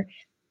developer,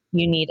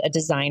 you need a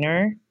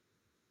designer,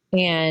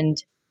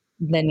 and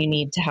then you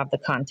need to have the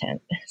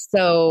content.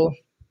 So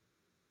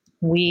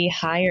we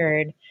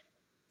hired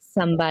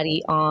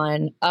somebody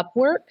on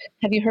Upwork.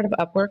 Have you heard of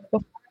Upwork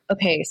before?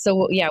 Okay,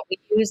 so yeah, we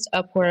used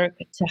Upwork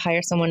to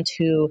hire someone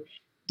to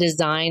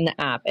design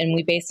the app. And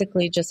we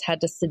basically just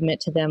had to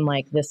submit to them,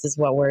 like, this is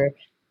what we're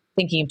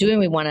thinking of doing.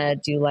 We want to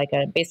do like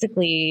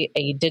basically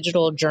a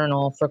digital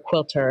journal for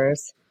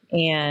quilters.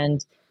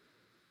 And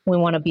we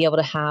want to be able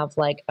to have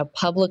like a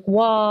public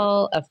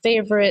wall, a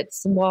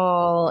favorites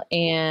wall,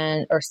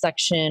 or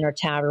section or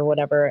tab or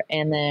whatever.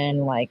 And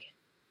then like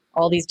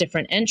all these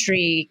different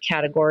entry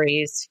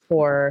categories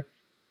for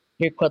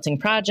your quilting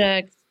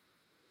projects.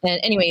 And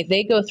anyway,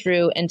 they go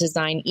through and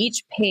design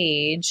each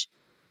page,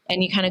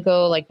 and you kind of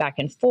go like back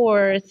and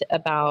forth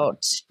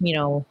about,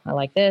 I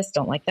like this,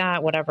 don't like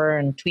that, whatever,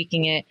 and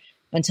tweaking it.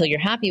 until you're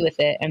happy with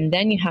it. And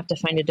then you have to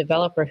find a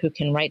developer who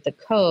can write the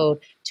code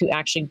to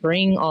actually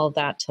bring all of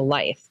that to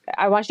life.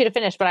 I want you to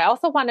finish, but I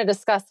also want to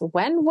discuss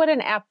when would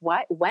an app,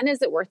 when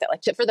is it worth it?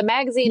 Like for the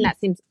magazine, that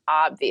seems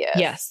obvious.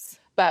 Yes.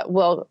 But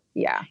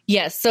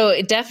Yes. So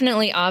it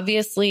definitely,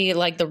 obviously,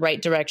 like the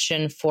right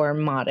direction for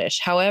Modish.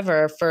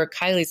 However, for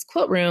Kiley's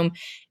Quilt Room,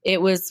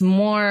 it was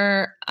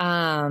more,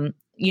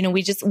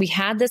 we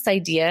had this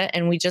idea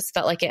and we just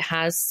felt like it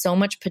has so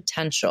much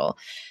potential.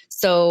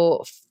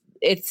 So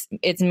it's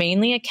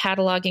mainly a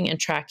cataloging and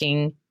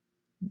tracking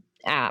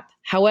app.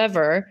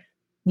 However,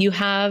 you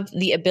have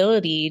the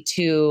ability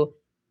to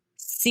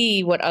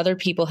see what other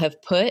people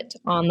have put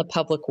on the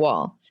public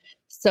wall.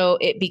 So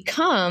it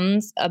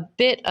becomes a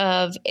bit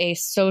of a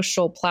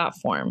social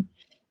platform,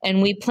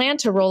 and we plan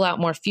to roll out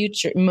more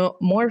features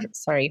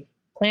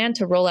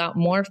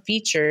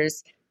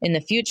in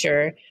the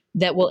future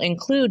that will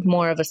include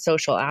more of a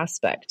social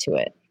aspect to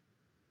it.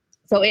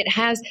 So it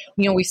has,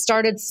 we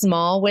started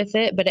small with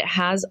it, but it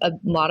has a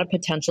lot of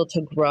potential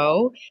to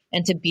grow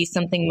and to be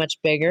something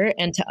much bigger.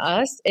 And to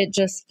us, it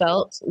just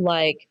felt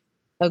like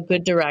a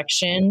good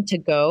direction to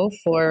go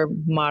for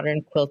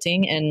modern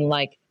quilting and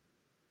like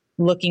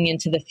looking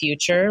into the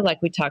future.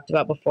 Like we talked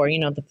about before,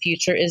 the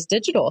future is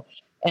digital.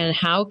 And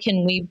how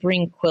can we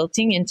bring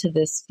quilting into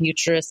this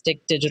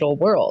futuristic digital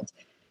world?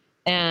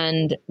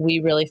 And we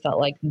really felt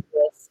like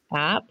this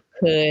app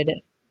could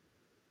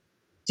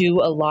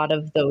do a lot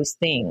of those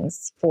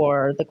things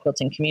for the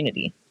quilting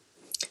community.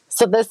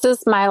 So this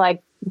is my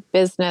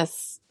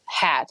business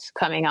hat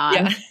coming on.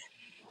 Yeah.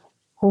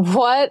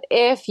 What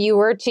if you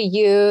were to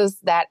use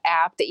that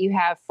app that you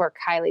have for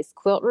Kiley's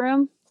Quilt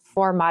Room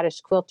for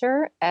Modish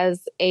Quilter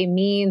as a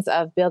means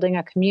of building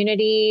a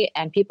community,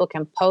 and people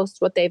can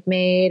post what they've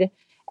made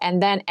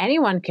and then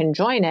anyone can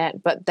join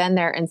it, but then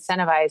they're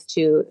incentivized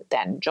to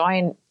then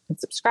join and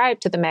subscribe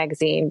to the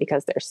magazine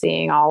because they're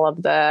seeing all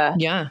of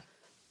the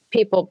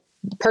people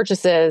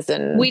purchases.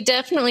 And we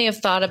definitely have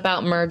thought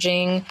about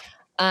merging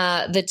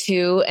the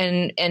two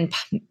and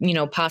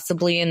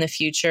possibly in the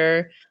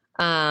future.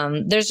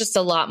 There's just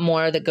a lot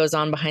more that goes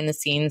on behind the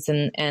scenes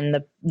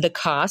and the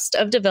cost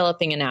of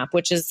developing an app,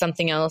 which is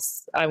something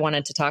else I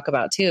wanted to talk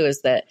about too,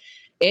 is that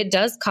it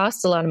does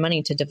cost a lot of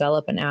money to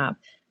develop an app.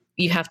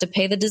 You have to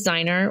pay the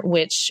designer,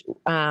 which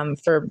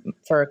for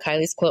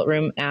Kiley's Quilt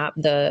Room app,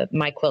 the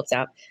My Quilts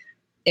app,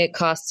 it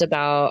costs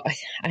about,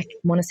 I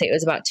want to say it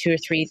was about $2,000 or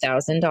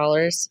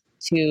 $3,000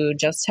 to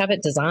just have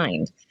it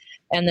designed.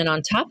 And then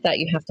on top of that,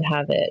 you have to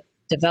have it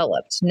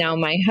developed. Now,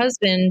 my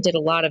husband did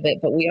a lot of it,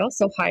 but we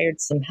also hired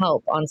some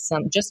help on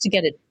some just to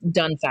get it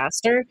done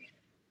faster.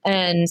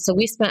 And so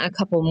we spent a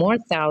couple more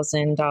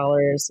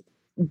 $1,000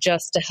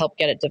 just to help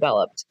get it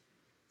developed.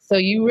 So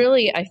you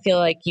really, I feel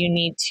like you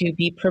need to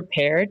be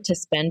prepared to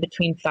spend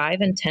between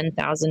 $5,000 and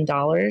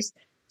 $10,000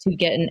 to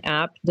get an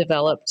app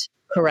developed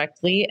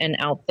correctly and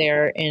out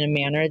there in a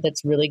manner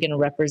that's really going to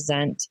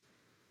represent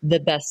the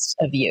best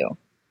of you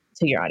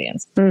to your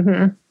audience.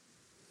 Mm-hmm.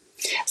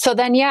 So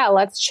then,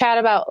 let's chat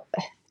about,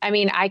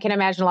 I can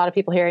imagine a lot of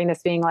people hearing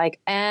this being like,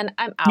 and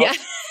I'm out. Yeah.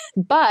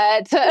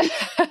 But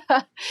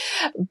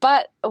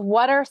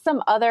what are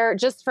some other,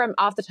 just from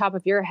off the top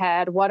of your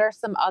head, what are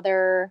some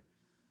other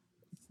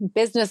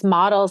business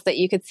models that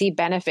you could see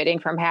benefiting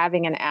from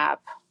having an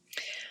app?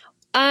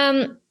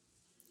 The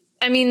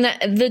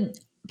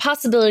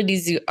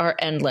possibilities are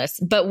endless,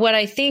 but what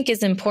I think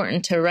is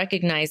important to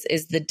recognize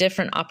is the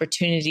different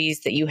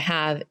opportunities that you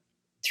have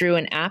through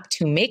an app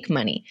to make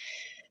money.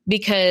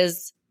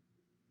 Because,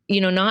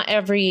 not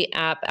every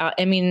app out.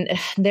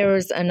 There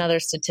was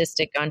another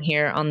statistic on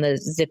here on the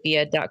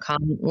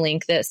zippia.com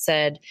link that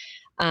said,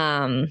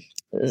 I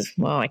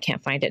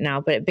can't find it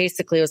now, but it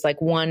basically was like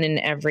 1 in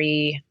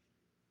every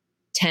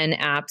 10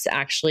 apps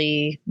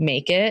actually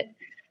make it.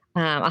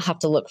 I'll have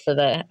to look for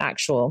the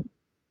actual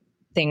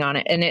thing on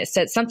it. And it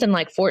said something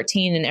like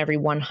 14 in every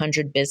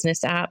 100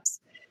 business apps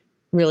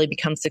really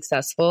become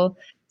successful.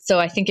 So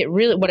I think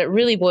what it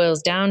really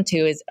boils down to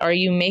is, are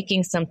you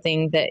making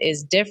something that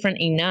is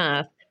different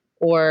enough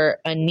or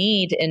a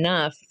need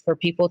enough for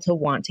people to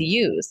want to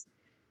use?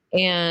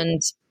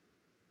 And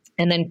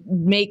then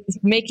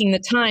making the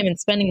time and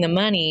spending the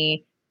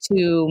money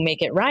to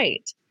make it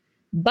right.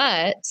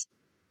 But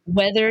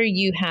whether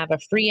you have a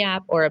free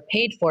app or a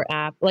paid for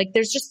app,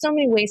 there's just so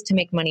many ways to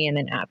make money in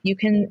an app. You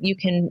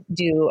can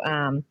do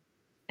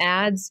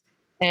ads.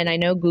 And I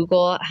know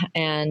Google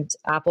and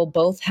Apple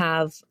both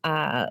have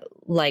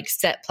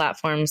set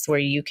platforms where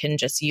you can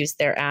just use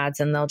their ads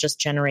and they'll just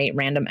generate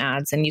random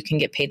ads and you can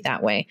get paid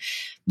that way.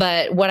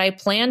 But what I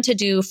plan to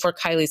do for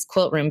Kiley's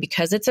Quilt Room,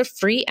 because it's a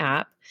free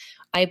app,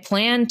 I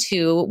plan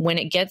to, when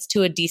it gets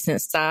to a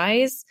decent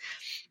size,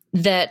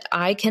 that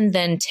I can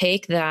then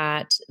take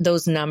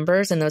those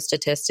numbers and those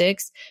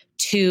statistics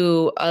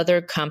to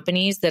other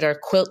companies that are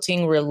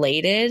quilting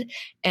related,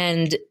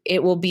 and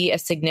it will be a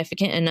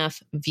significant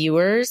enough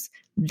viewers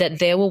that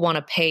they will want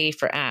to pay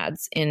for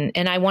ads. And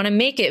I want to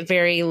make it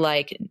very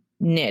like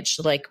niche,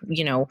 like,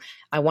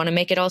 I want to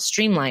make it all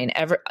streamlined.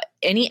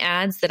 Any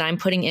ads that I'm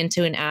putting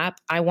into an app,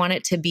 I want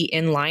it to be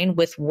in line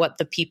with what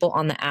the people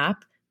on the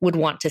app would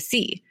want to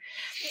see.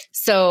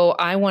 So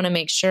I want to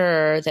make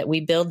sure that we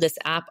build this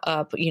app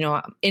up,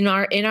 in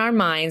our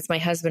minds. My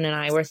husband and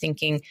I were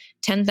thinking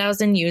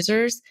 10,000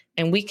 users,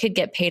 and we could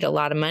get paid a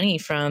lot of money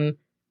from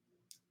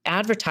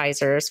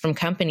advertisers, from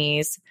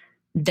companies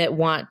that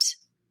want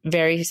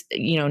very,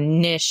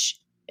 niche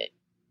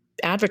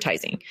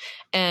advertising.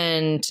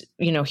 And,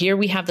 here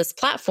we have this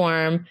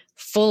platform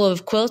full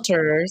of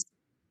quilters.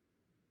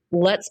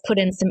 Let's put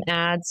in some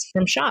ads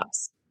from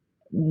shops.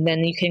 Then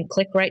you can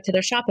click right to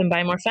their shop and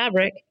buy more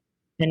fabric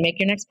and make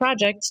your next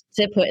project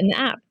to put in the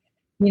app,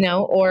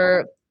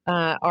 or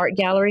Art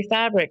Gallery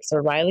Fabrics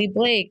or Riley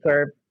Blake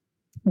or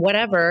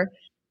whatever.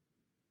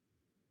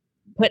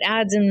 Put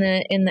ads in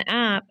the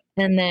app,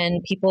 and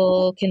then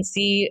people can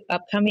see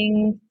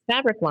upcoming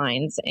fabric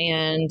lines.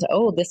 And,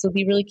 oh, this would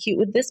be really cute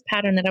with this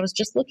pattern that I was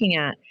just looking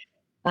at.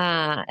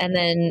 And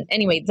then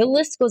anyway, the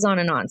list goes on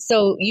and on.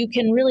 So you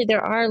can really,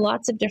 there are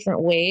lots of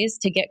different ways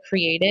to get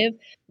creative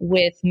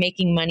with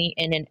making money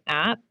in an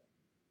app.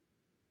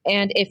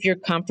 And if you're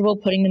comfortable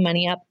putting the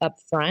money up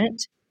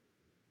front,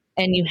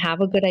 and you have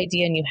a good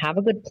idea and you have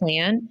a good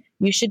plan,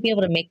 you should be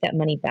able to make that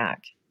money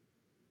back.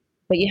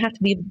 But you have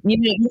to be,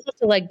 you have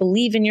to like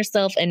believe in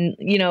yourself and,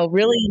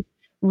 really,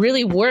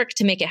 really work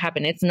to make it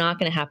happen. It's not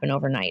going to happen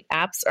overnight.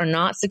 Apps are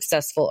not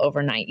successful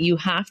overnight. You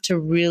have to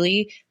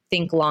really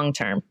think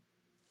long-term.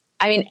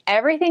 I mean,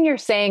 everything you're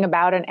saying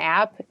about an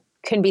app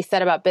can be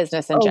said about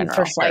business in general.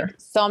 For sure. Like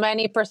so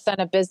many %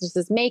 of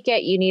businesses make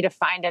it. You need to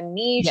find a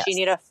niche. Yes. You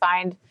need to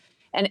find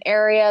an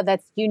area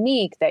that's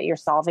unique, that you're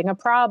solving a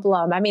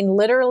problem. I mean,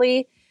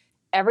 literally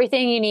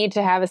everything you need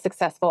to have a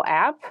successful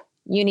app,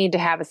 you need to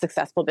have a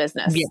successful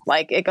business. Yes.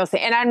 Like it goes,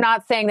 and I'm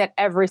not saying that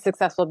every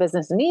successful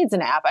business needs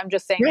an app. I'm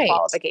just saying the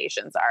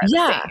qualifications are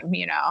the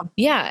same,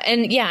 Yeah.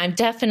 And I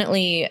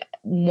definitely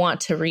want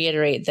to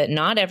reiterate that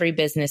not every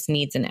business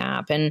needs an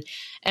app. And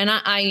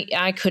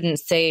I couldn't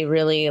say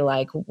really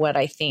like what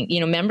I think,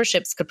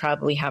 memberships could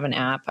probably have an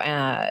app.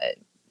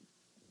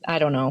 I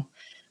don't know,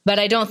 but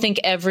I don't think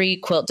every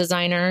quilt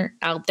designer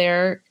out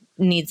there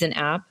needs an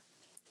app.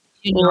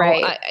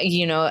 Right.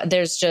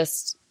 There's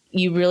just,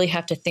 you really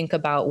have to think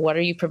about what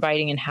are you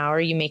providing and how are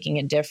you making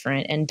it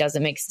different? And does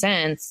it make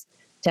sense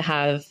to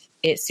have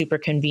it super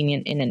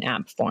convenient in an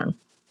app form?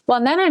 Well,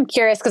 and then I'm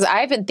curious because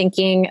I've been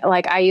thinking,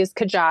 like I use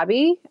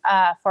Kajabi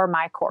for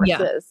my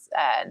courses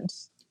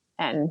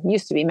and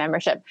used to be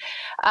membership.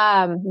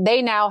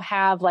 They now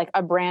have like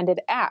a branded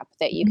app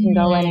that you can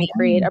go in and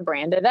create a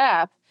branded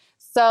app.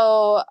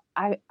 So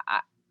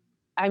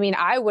I mean,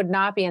 I would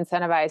not be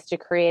incentivized to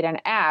create an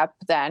app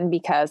then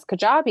because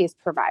Kajabi is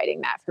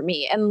providing that for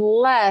me,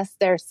 unless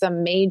there's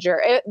some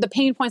the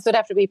pain points would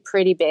have to be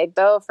pretty big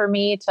though for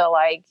me to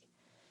like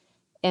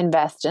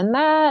invest in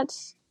that.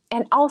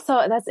 And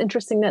also that's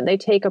interesting that they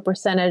take a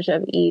percentage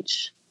of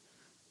each.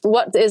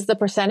 What is the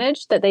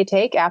percentage that they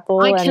take?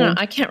 Apple?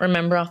 I can't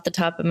remember off the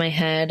top of my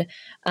head.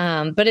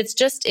 But it's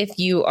just if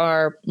you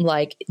are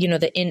like,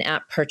 the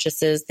in-app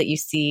purchases that you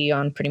see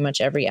on pretty much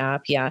every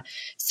app. Yeah.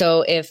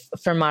 So if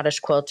for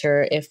Modish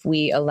Quilter, if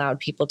we allowed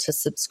people to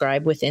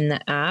subscribe within the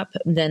app,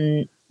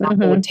 then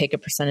Apple would take a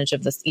percentage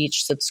of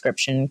each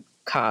subscription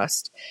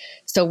cost.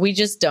 So we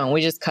just don't. We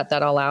just cut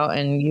that all out,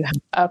 and you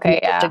have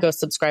to go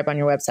subscribe on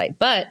your website.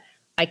 But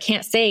I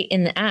can't say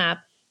in the app,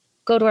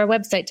 go to our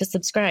website to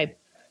subscribe,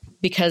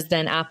 because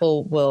then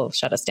Apple will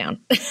shut us down.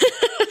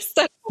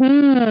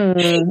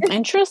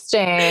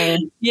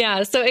 Interesting.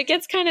 Yeah. So it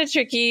gets kind of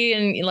tricky,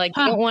 and like,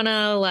 you don't want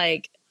to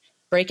like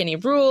break any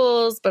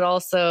rules, but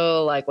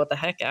also like, what the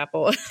heck,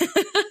 Apple?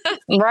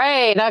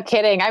 Right. No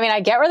kidding. I mean,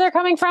 I get where they're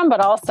coming from,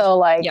 but also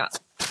like,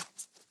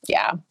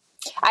 yeah.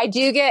 I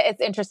do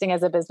it's interesting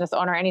as a business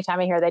owner. Anytime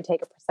I hear they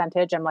take a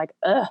percentage, I'm like,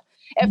 ugh.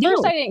 At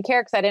first I didn't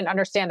care because I didn't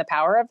understand the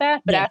power of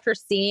that. But after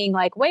seeing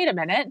like, wait a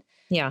minute.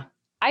 Yeah.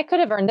 I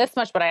could have earned this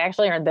much, but I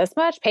actually earned this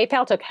much.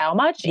 PayPal took how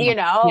much?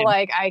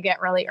 Like I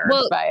get really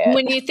irked by it.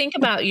 When you think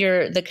about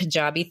the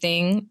Kajabi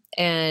thing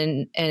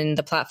and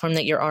the platform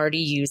that you're already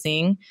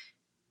using,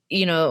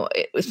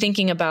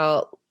 thinking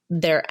about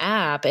their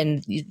app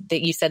and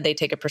that you said they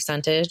take a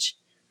percentage.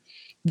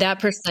 That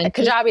percentage.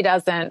 Kajabi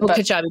doesn't. But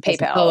Kajabi PayPal.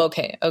 Doesn't. Oh,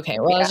 okay. Okay.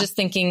 Well, I was just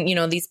thinking,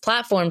 these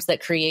platforms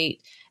that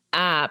create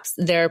apps,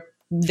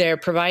 they're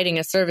providing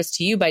a service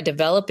to you by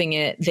developing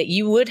it that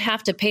you would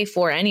have to pay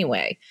for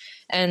anyway.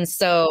 And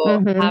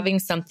so having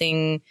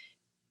something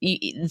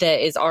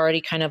that is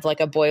already kind of like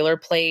a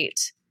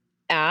boilerplate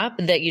app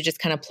that you just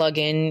kind of plug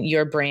in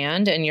your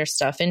brand and your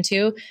stuff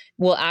into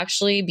will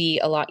actually be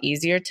a lot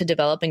easier to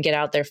develop and get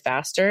out there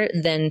faster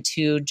than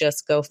to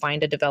just go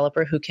find a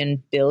developer who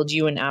can build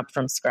you an app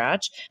from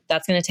scratch.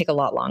 That's going to take a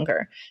lot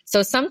longer.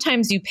 So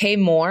sometimes you pay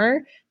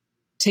more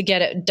to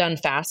get it done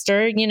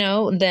faster,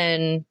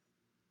 than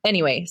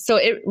anyway. So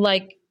it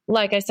like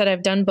I said,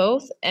 I've done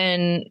both,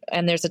 and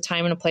there's a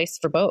time and a place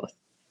for both.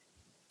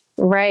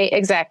 Right,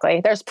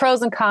 exactly. There's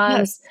pros and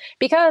cons Yes.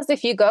 because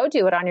if you go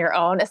do it on your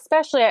own,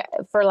 especially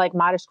for like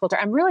Modish Quilter,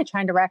 I'm really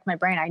trying to rack my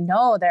brain. I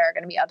know there are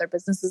going to be other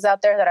businesses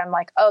out there that I'm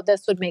like, oh,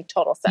 this would make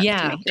total sense to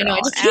Yeah. make I your know. I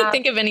own just can't app.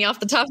 think of any off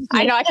the top of I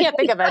my know I head. can't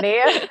think of any,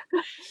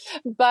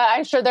 but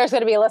I'm sure there's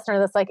going to be a listener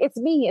that's like, it's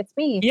me, it's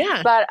me.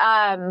 Yeah. But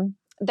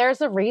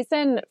there's a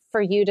reason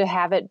for you to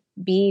have it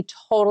be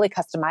totally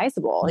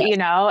customizable, Yes. you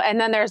know? And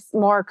then there's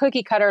more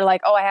cookie cutter,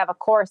 like, oh, I have a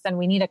course and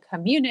we need a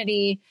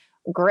community.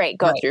 Great.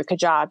 Go Right. through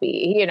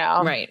Kajabi, you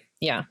know? Right.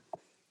 Yeah.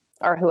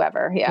 Or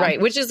whoever. Yeah. Right.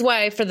 Which is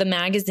why for the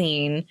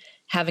magazine,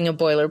 having a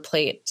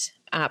boilerplate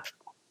app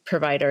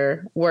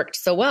provider worked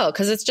so well,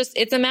 because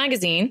it's a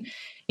magazine.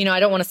 You know, I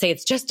don't want to say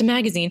it's just a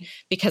magazine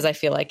because I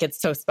feel like it's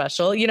so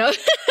special, you know,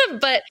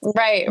 but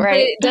Right.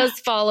 it does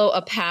follow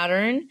a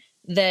pattern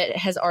that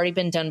has already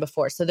been done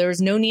before. So there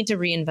was no need to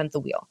reinvent the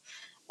wheel.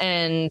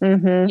 And,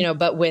 you know,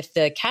 but with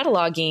the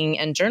cataloging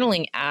and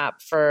journaling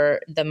app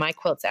for the My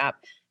Quilts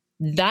app,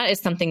 that is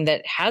something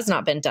that has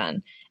not been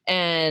done,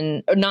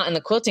 and not in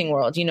the quilting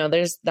world. You know,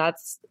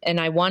 and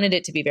I wanted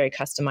it to be very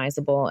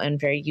customizable and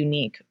very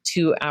unique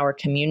to our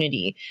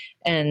community.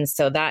 And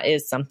so that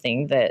is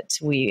something that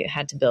we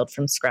had to build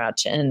from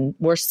scratch, and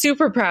we're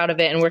super proud of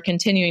it. And we're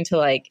continuing to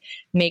like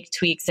make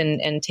tweaks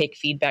and take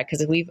feedback,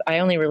 because I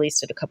only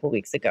released it a couple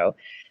weeks ago.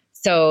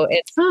 So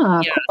it's,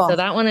 cool. so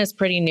that one is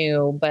pretty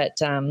new, but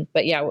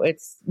yeah,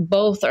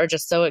 both are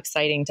just so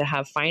exciting to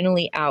have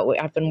finally out.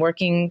 I've been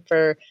working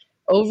for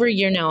over a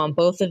year now on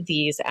both of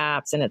these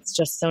apps, and it's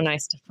just so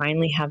nice to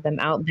finally have them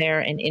out there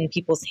and in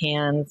people's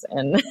hands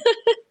and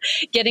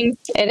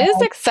it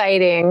is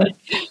exciting.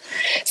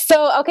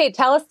 So, okay,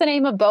 tell us the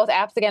name of both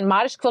apps again.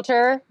 Modish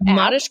Quilter app.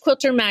 Modish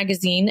Quilter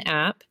magazine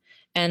app.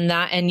 And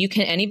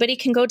anybody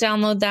can go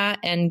download that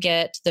and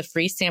get the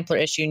free sampler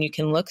issue, and you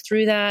can look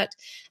through that.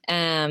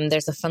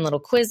 There's a fun little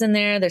quiz in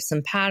there. There's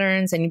some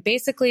patterns, and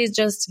basically it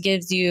just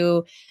gives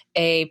you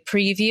a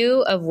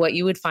preview of what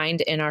you would find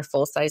in our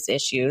full size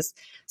issues.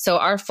 So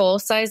our full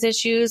size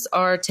issues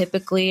are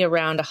typically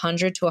around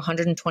 100 to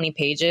 120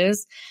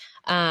 pages.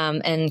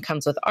 And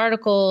comes with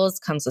articles,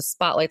 comes with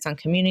spotlights on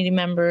community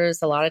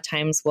members. A lot of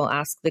times we'll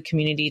ask the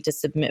community to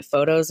submit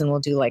photos, and we'll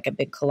do like a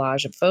big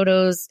collage of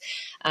photos.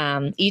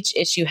 Each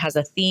issue has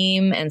a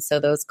theme, and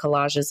so those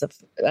collages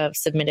of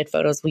submitted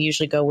photos will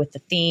usually go with the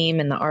theme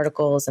and the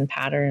articles and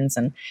patterns,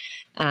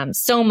 and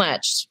so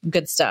much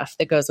good stuff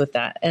that goes with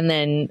that. And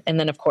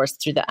then of course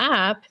through the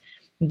app,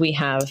 we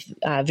have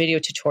video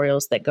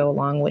tutorials that go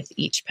along with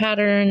each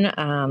pattern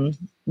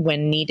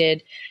when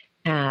needed.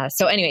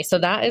 So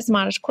that is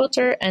Modish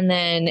Quilter. And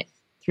then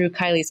through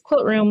Kiley's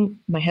Quilt Room,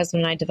 my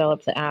husband and I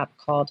developed the app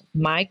called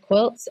My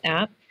Quilts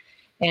app.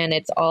 And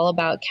it's all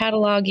about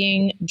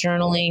cataloging,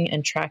 journaling,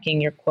 and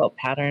tracking your quilt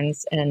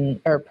patterns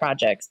or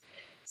projects.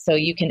 So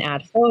you can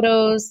add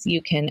photos,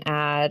 you can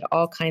add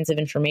all kinds of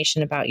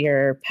information about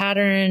your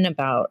pattern,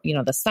 about, you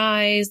know, the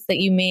size that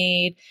you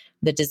made,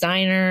 the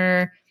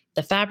designer,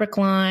 the fabric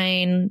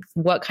line,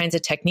 what kinds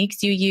of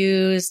techniques you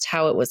used,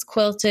 how it was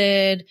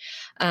quilted,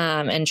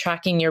 and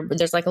tracking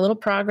there's like a little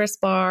progress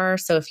bar.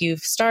 So if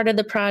you've started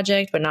the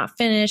project but not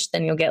finished,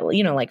 then you'll get,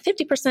 you know, like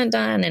 50%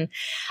 done.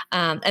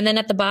 And then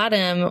at the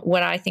bottom,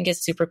 what I think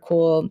is super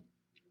cool,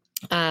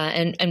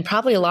 and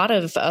probably a lot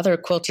of other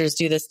quilters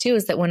do this too,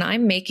 is that when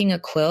I'm making a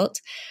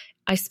quilt,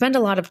 I spend a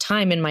lot of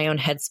time in my own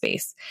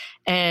headspace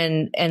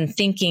and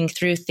thinking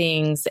through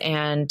things.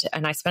 And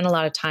I spend a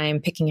lot of time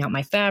picking out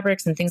my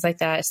fabrics and things like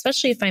that,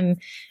 especially if I'm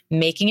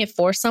making it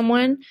for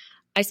someone.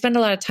 I spend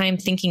a lot of time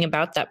thinking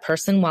about that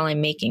person while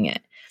I'm making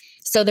it.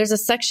 So there's a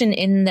section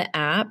in the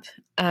app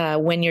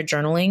when you're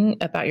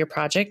journaling about your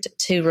project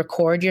to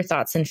record your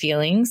thoughts and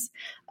feelings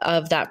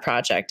of that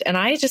project. And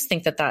I just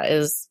think that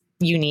is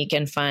unique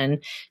and fun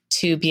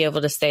to be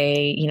able to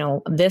say, you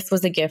know, this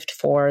was a gift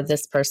for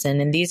this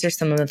person, and these are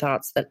some of the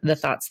thoughts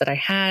that I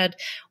had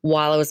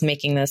while I was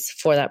making this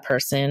for that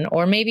person.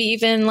 Or maybe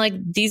even like,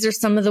 these are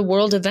some of the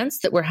world events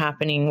that were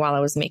happening while I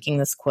was making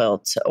this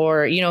quilt.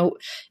 Or, you know,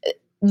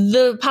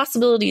 the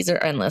possibilities are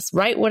endless,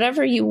 right?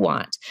 Whatever you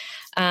want.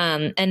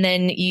 And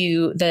then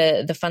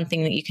the fun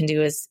thing that you can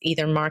do is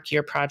either mark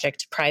your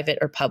project private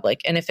or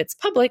public. And if it's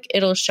public,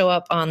 it'll show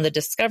up on the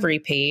discovery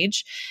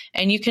page,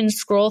 and you can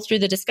scroll through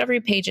the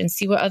discovery page and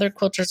see what other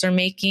quilters are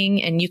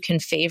making. And you can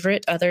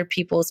favorite other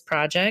people's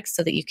projects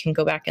so that you can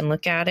go back and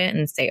look at it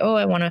and say, oh,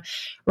 I want to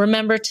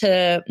remember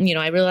to, you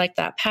know, I really like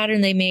that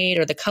pattern they made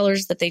or the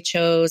colors that they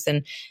chose.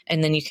 And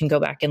then you can go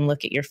back and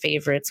look at your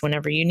favorites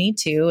whenever you need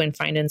to and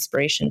find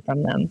inspiration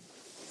from them.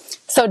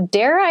 So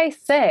dare I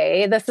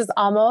say, this is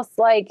almost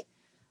like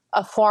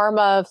a form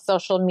of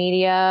social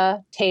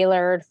media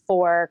tailored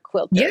for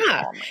quilters.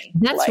 Yeah, only.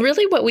 That's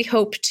really what we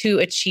hope to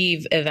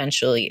achieve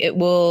eventually. It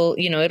will,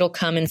 you know, it'll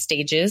come in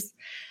stages.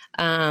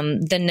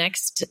 The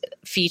next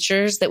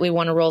features that we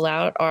want to roll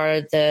out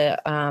are the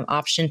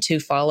option to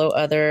follow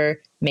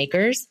other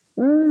makers.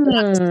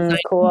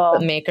 Cool.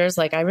 Makers,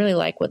 like, I really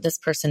like what this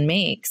person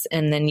makes.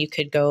 And then you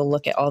could go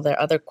look at all their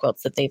other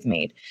quilts that they've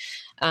made.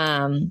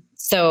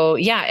 So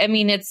yeah, I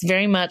mean, it's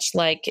very much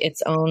like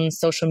its own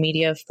social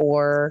media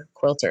for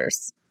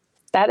quilters.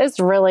 That is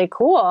really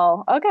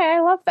cool. Okay,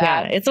 I love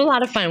that. Yeah, it's a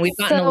lot of fun. We've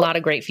gotten a lot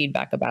of great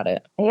feedback about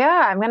it.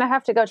 Yeah, I'm going to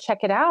have to go check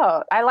it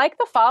out. I like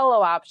the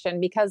follow option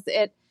because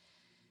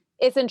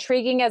it's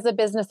intriguing as a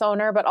business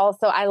owner, but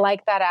also I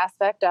like that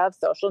aspect of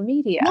social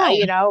media,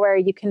 where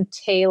you can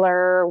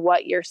tailor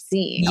what you're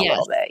seeing a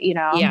little bit,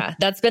 Yeah,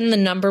 that's been the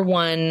number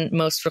one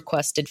most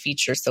requested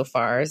feature so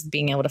far, is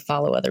being able to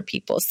follow other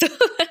people.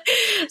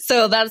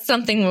 So that's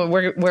something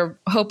we're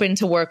hoping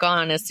to work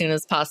on as soon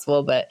as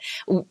possible. But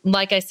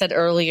like I said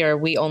earlier,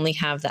 we only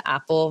have the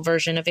Apple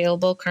version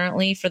available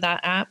currently for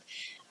that app.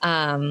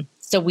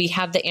 So we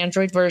have the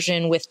Android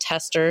version with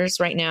testers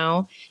right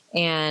now,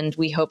 and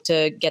we hope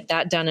to get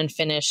that done and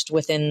finished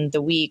within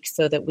the week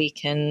so that we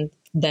can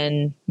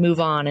then move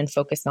on and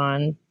focus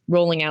on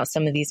rolling out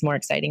some of these more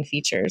exciting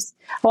features.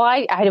 Well,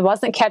 I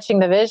wasn't catching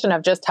the vision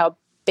of just how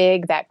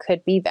big that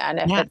could be then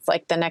if it's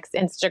like the next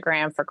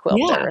Instagram for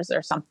quilters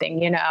or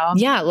something,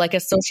 Yeah, like a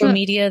social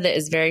media that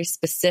is very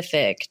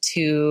specific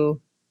to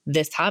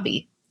this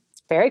hobby.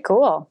 Very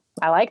cool.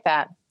 I like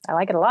that. I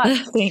like it a lot.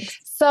 Thanks.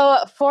 So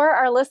for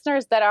our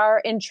listeners that are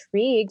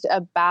intrigued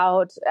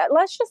about,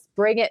 let's just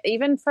bring it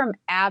even from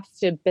apps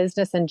to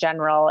business in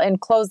general. In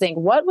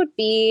closing, what would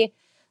be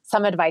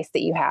some advice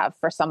that you have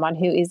for someone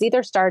who is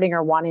either starting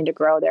or wanting to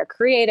grow their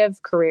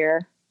creative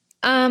career?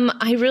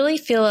 I really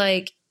feel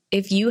like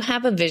if you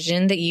have a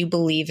vision that you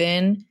believe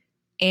in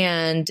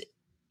and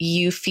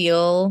you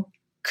feel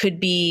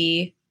could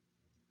make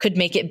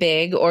it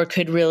big or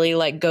could really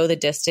like go the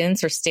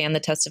distance or stand the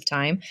test of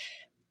time,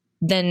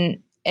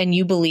 then, and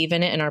you believe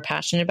in it and are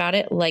passionate about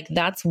it, like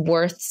that's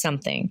worth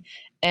something.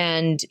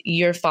 And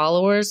your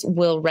followers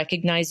will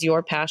recognize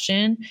your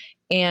passion,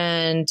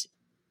 and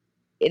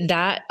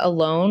that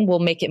alone will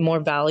make it more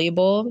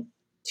valuable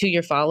to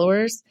your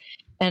followers.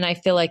 And I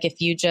feel like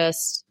if you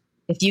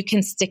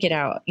can stick it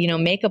out,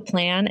 make a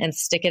plan and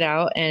stick it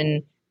out,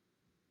 and,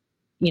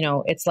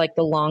 it's like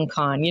the long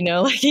con,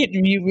 like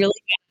you really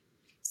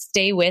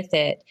stay with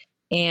it,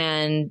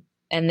 and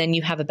then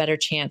you have a better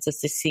chance of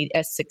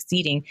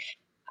succeeding.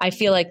 I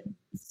feel like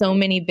so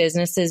many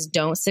businesses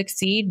don't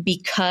succeed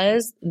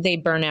because they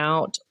burn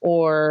out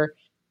or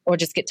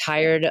just get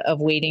tired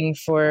of waiting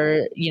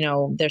for,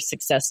 their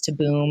success to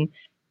boom.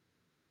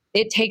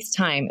 It takes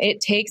time. It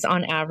takes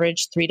on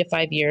average 3 to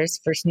 5 years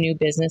for new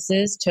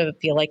businesses to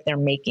feel like they're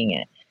making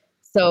it.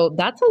 So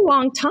that's a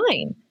long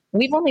time.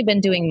 We've only been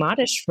doing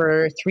Modish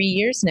for 3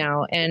 years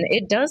now, and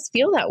it does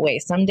feel that way.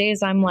 Some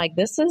days I'm like,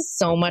 this is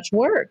so much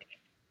work.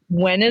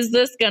 When is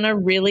this going to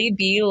really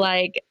be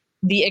like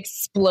the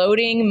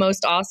exploding,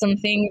 most awesome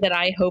thing that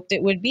I hoped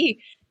it would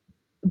be?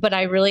 But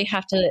I really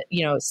have to,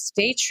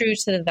 stay true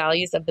to the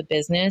values of the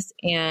business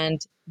and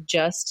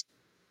just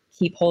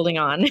keep holding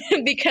on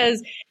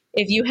because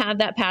if you have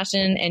that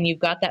passion and you've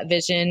got that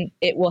vision,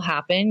 it will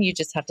happen. You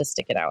just have to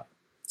stick it out.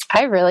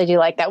 I really do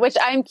like that, which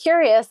I'm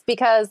curious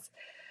because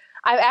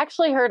I've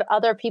actually heard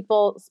other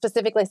people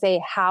specifically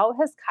say, how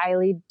has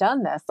Kiley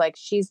done this? Like,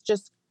 she's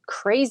just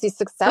crazy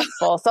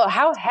successful. So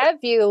how have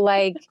you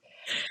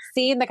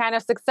seen the kind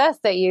of success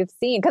that you've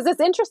seen? Because it's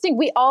interesting.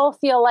 We all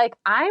feel like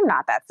I'm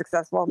not that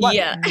successful. What,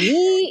 me? I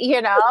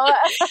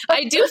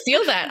do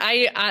feel that.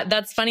 I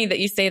that's funny that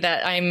you say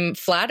that. I'm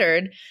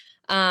flattered.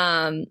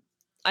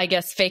 I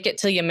guess fake it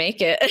till you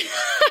make it.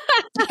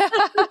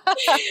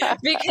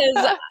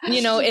 Because,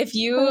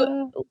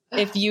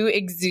 if you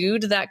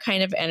exude that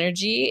kind of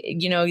energy,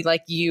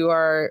 like you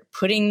are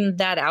putting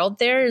that out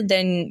there,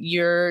 then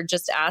you're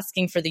just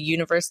asking for the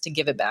universe to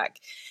give it back.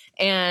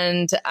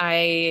 And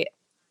I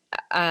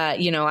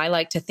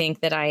like to think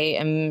that I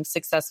am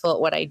successful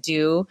at what I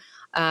do.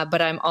 But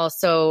I'm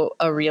also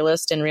a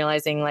realist in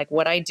realizing like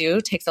what I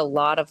do takes a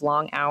lot of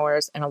long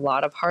hours and a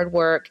lot of hard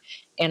work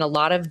and a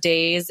lot of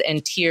days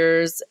and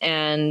tears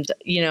and,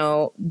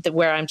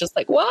 where I'm just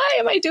like, why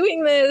am I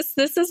doing this?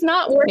 This is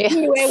not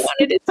working the way I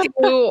wanted it to.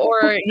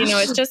 Or,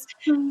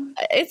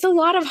 it's a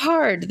lot of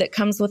hard that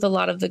comes with a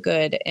lot of the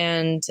good.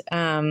 And,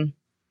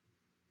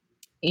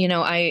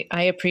 I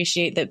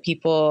appreciate that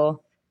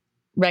people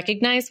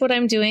recognize what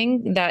I'm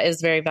doing. That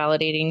is very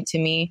validating to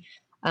me.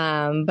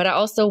 But I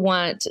also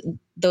want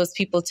those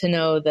people to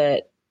know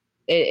that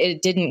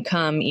it didn't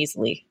come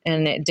easily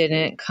and it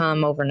didn't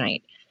come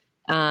overnight.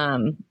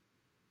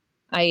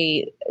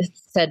 I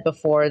said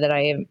before that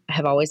I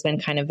have always been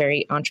kind of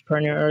very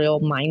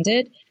entrepreneurial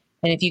minded.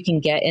 And if you can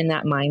get in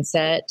that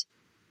mindset,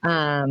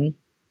 and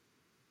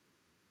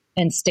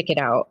stick it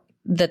out,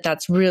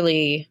 that's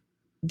really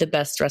the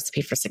best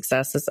recipe for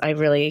success. Is I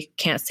really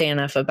can't say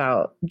enough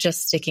about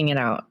just sticking it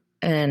out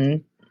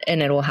and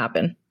it will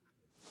happen.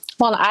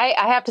 Well, I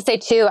have to say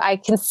too, I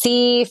can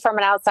see from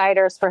an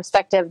outsider's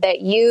perspective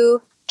that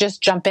you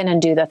just jump in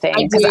and do the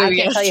thing. Because I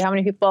can't tell you how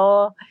many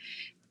people,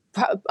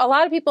 a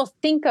lot of people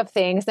think of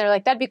things. They're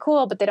like, that'd be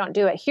cool, but they don't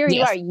do it. Here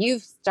you are.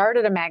 You've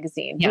started a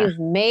magazine. Yeah. You've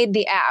made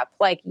the app.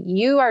 Like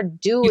you are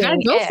doing it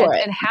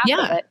and half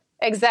of it.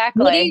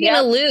 Exactly. What are you going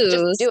to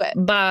lose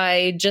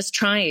by just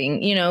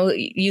trying?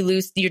 You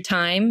lose your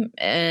time,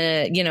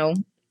 okay.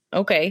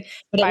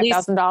 But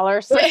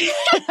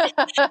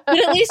 $5,000. But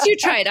at least you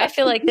tried. I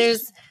feel like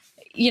there's,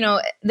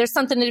 there's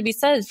something to be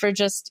said for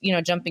just,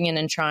 jumping in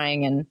and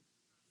trying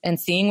and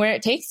seeing where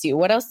it takes you.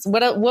 What else?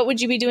 What would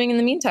you be doing in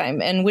the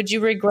meantime? And would you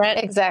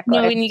regret? Exactly.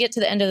 When you get to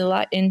the end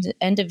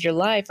of your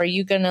life, are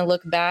you going to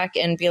look back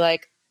and be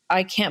like,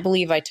 I can't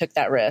believe I took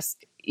that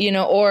risk,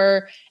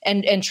 or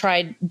and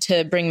tried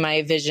to bring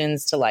my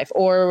visions to life?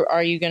 Or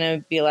are you going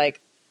to be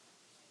like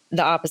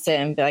the opposite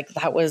and be like,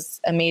 that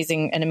was an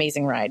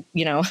amazing ride,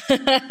 and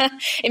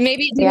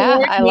maybe it didn't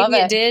work, maybe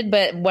it did,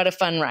 but what a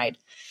fun ride.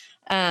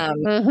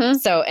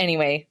 So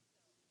anyway,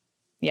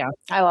 yeah.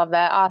 I love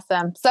that.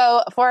 Awesome.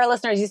 So for our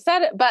listeners, you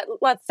said it, but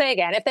let's say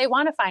again, if they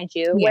want to find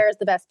you, where's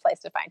the best place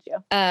to find you?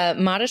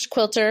 Modish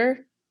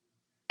Quilter,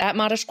 at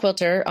Modish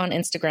Quilter on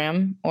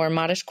Instagram, or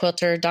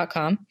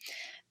modishquilter.com.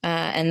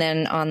 And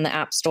then on the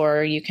App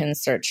Store, you can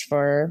search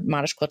for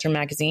Modish Quilter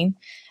Magazine.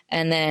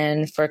 And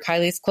then for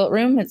Kiley's Quilt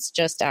Room, it's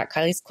just at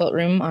Kiley's Quilt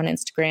Room on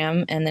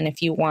Instagram. And then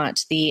if you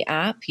want the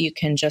app, you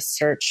can just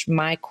search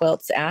My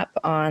Quilts app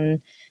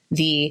on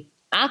the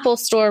Apple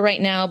Store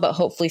right now, but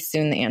hopefully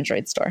soon the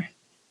Android store.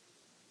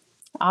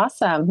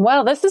 Awesome.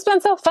 Well, this has been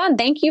so fun.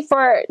 Thank you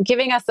for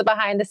giving us the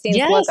behind the scenes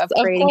look of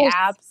creating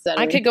apps. And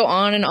I could go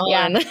on and on.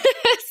 Yeah.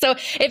 So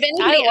if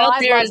anybody out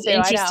there is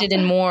interested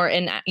in more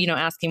and,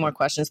 asking more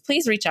questions,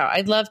 please reach out.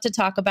 I'd love to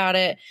talk about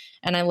it.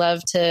 And I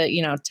love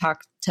to,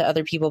 talk to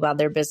other people about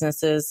their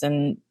businesses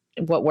and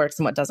what works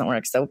and what doesn't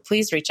work. So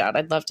please reach out.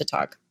 I'd love to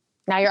talk.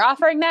 Now you're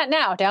offering that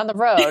now down the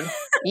road.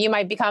 You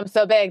might become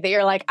so big that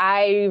you're like,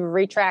 I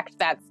retract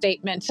that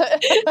statement.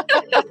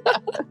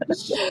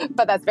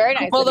 But that's very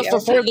nice. Well, for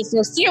the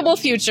foreseeable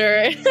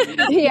future.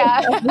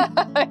 Yeah.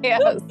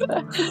 Yes.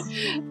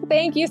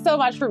 Thank you so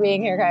much for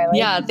being here, Kiley.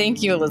 Yeah.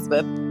 Thank you,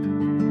 Elizabeth.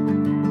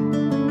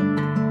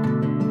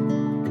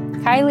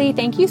 Kiley,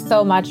 thank you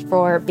so much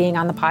for being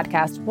on the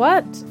podcast.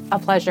 What a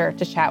pleasure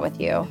to chat with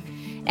you.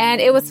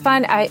 And it was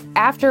fun.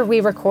 After we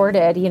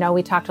recorded,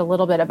 we talked a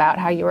little bit about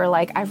how you were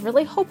like, I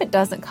really hope it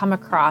doesn't come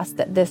across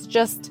that this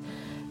just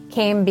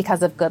came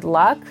because of good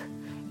luck,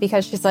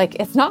 because she's like,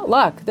 it's not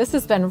luck. This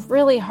has been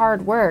really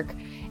hard work.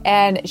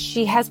 And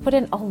she has put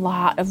in a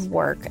lot of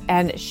work.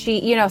 And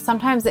she,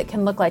 sometimes it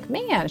can look like,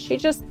 man, she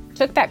just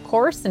took that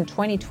course in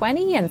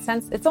 2020. And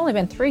since it's only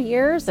been 3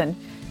 years and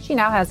she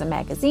now has a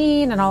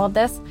magazine and all of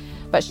this.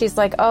 But she's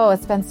like, oh,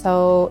 it's been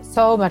so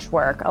much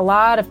work, a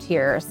lot of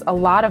tears, a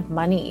lot of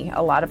money,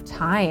 a lot of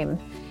time.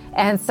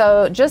 And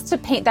so just to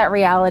paint that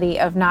reality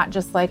of not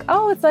just like,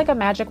 oh, it's like a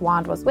magic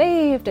wand was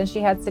waved and she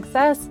had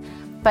success,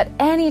 but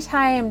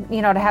anytime,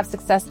 to have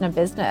success in a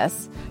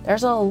business,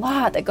 there's a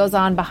lot that goes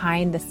on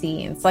behind the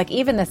scenes. Like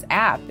even this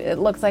app, it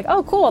looks like,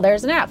 oh, cool,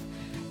 there's an app.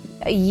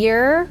 A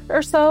year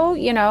or so,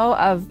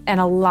 and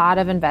a lot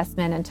of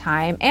investment and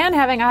time, and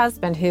having a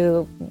husband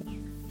who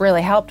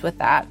really helped with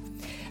that.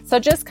 So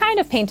just kind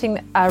of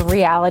painting a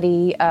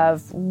reality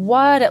of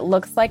what it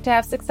looks like to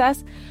have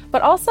success.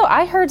 But also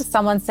I heard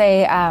someone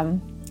say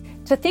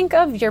to think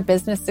of your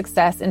business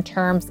success in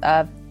terms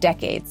of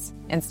decades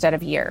instead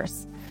of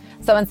years.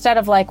 So instead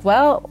of like,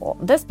 well,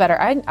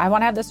 I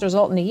want to have this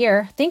result in a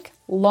year, think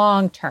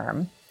long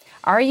term.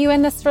 Are you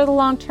in this for the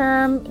long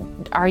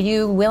term? Are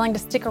you willing to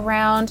stick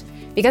around?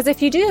 Because if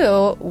you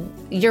do,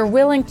 you're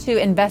willing to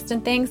invest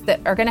in things that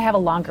are going to have a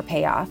longer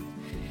payoff.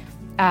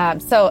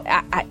 So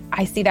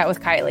I see that with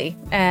Kiley,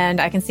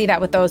 and I can see that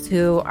with those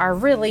who are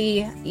really,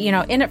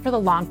 in it for the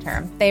long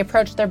term. They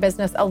approach their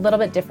business a little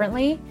bit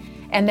differently,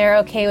 and they're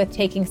okay with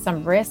taking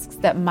some risks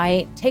that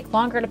might take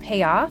longer to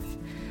pay off.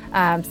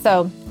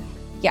 So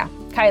yeah,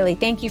 Kiley,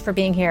 thank you for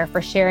being here,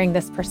 for sharing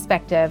this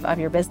perspective of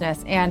your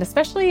business, and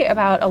especially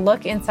about a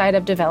look inside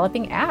of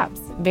developing apps.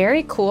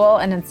 Very cool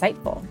and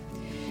insightful.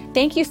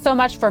 Thank you so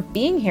much for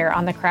being here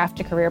on the Craft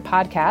to Career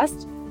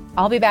podcast.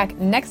 I'll be back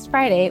next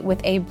Friday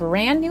with a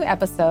brand new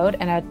episode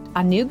and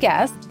a new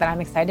guest that I'm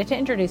excited to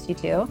introduce you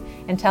to.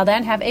 Until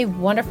then, have a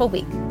wonderful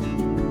week.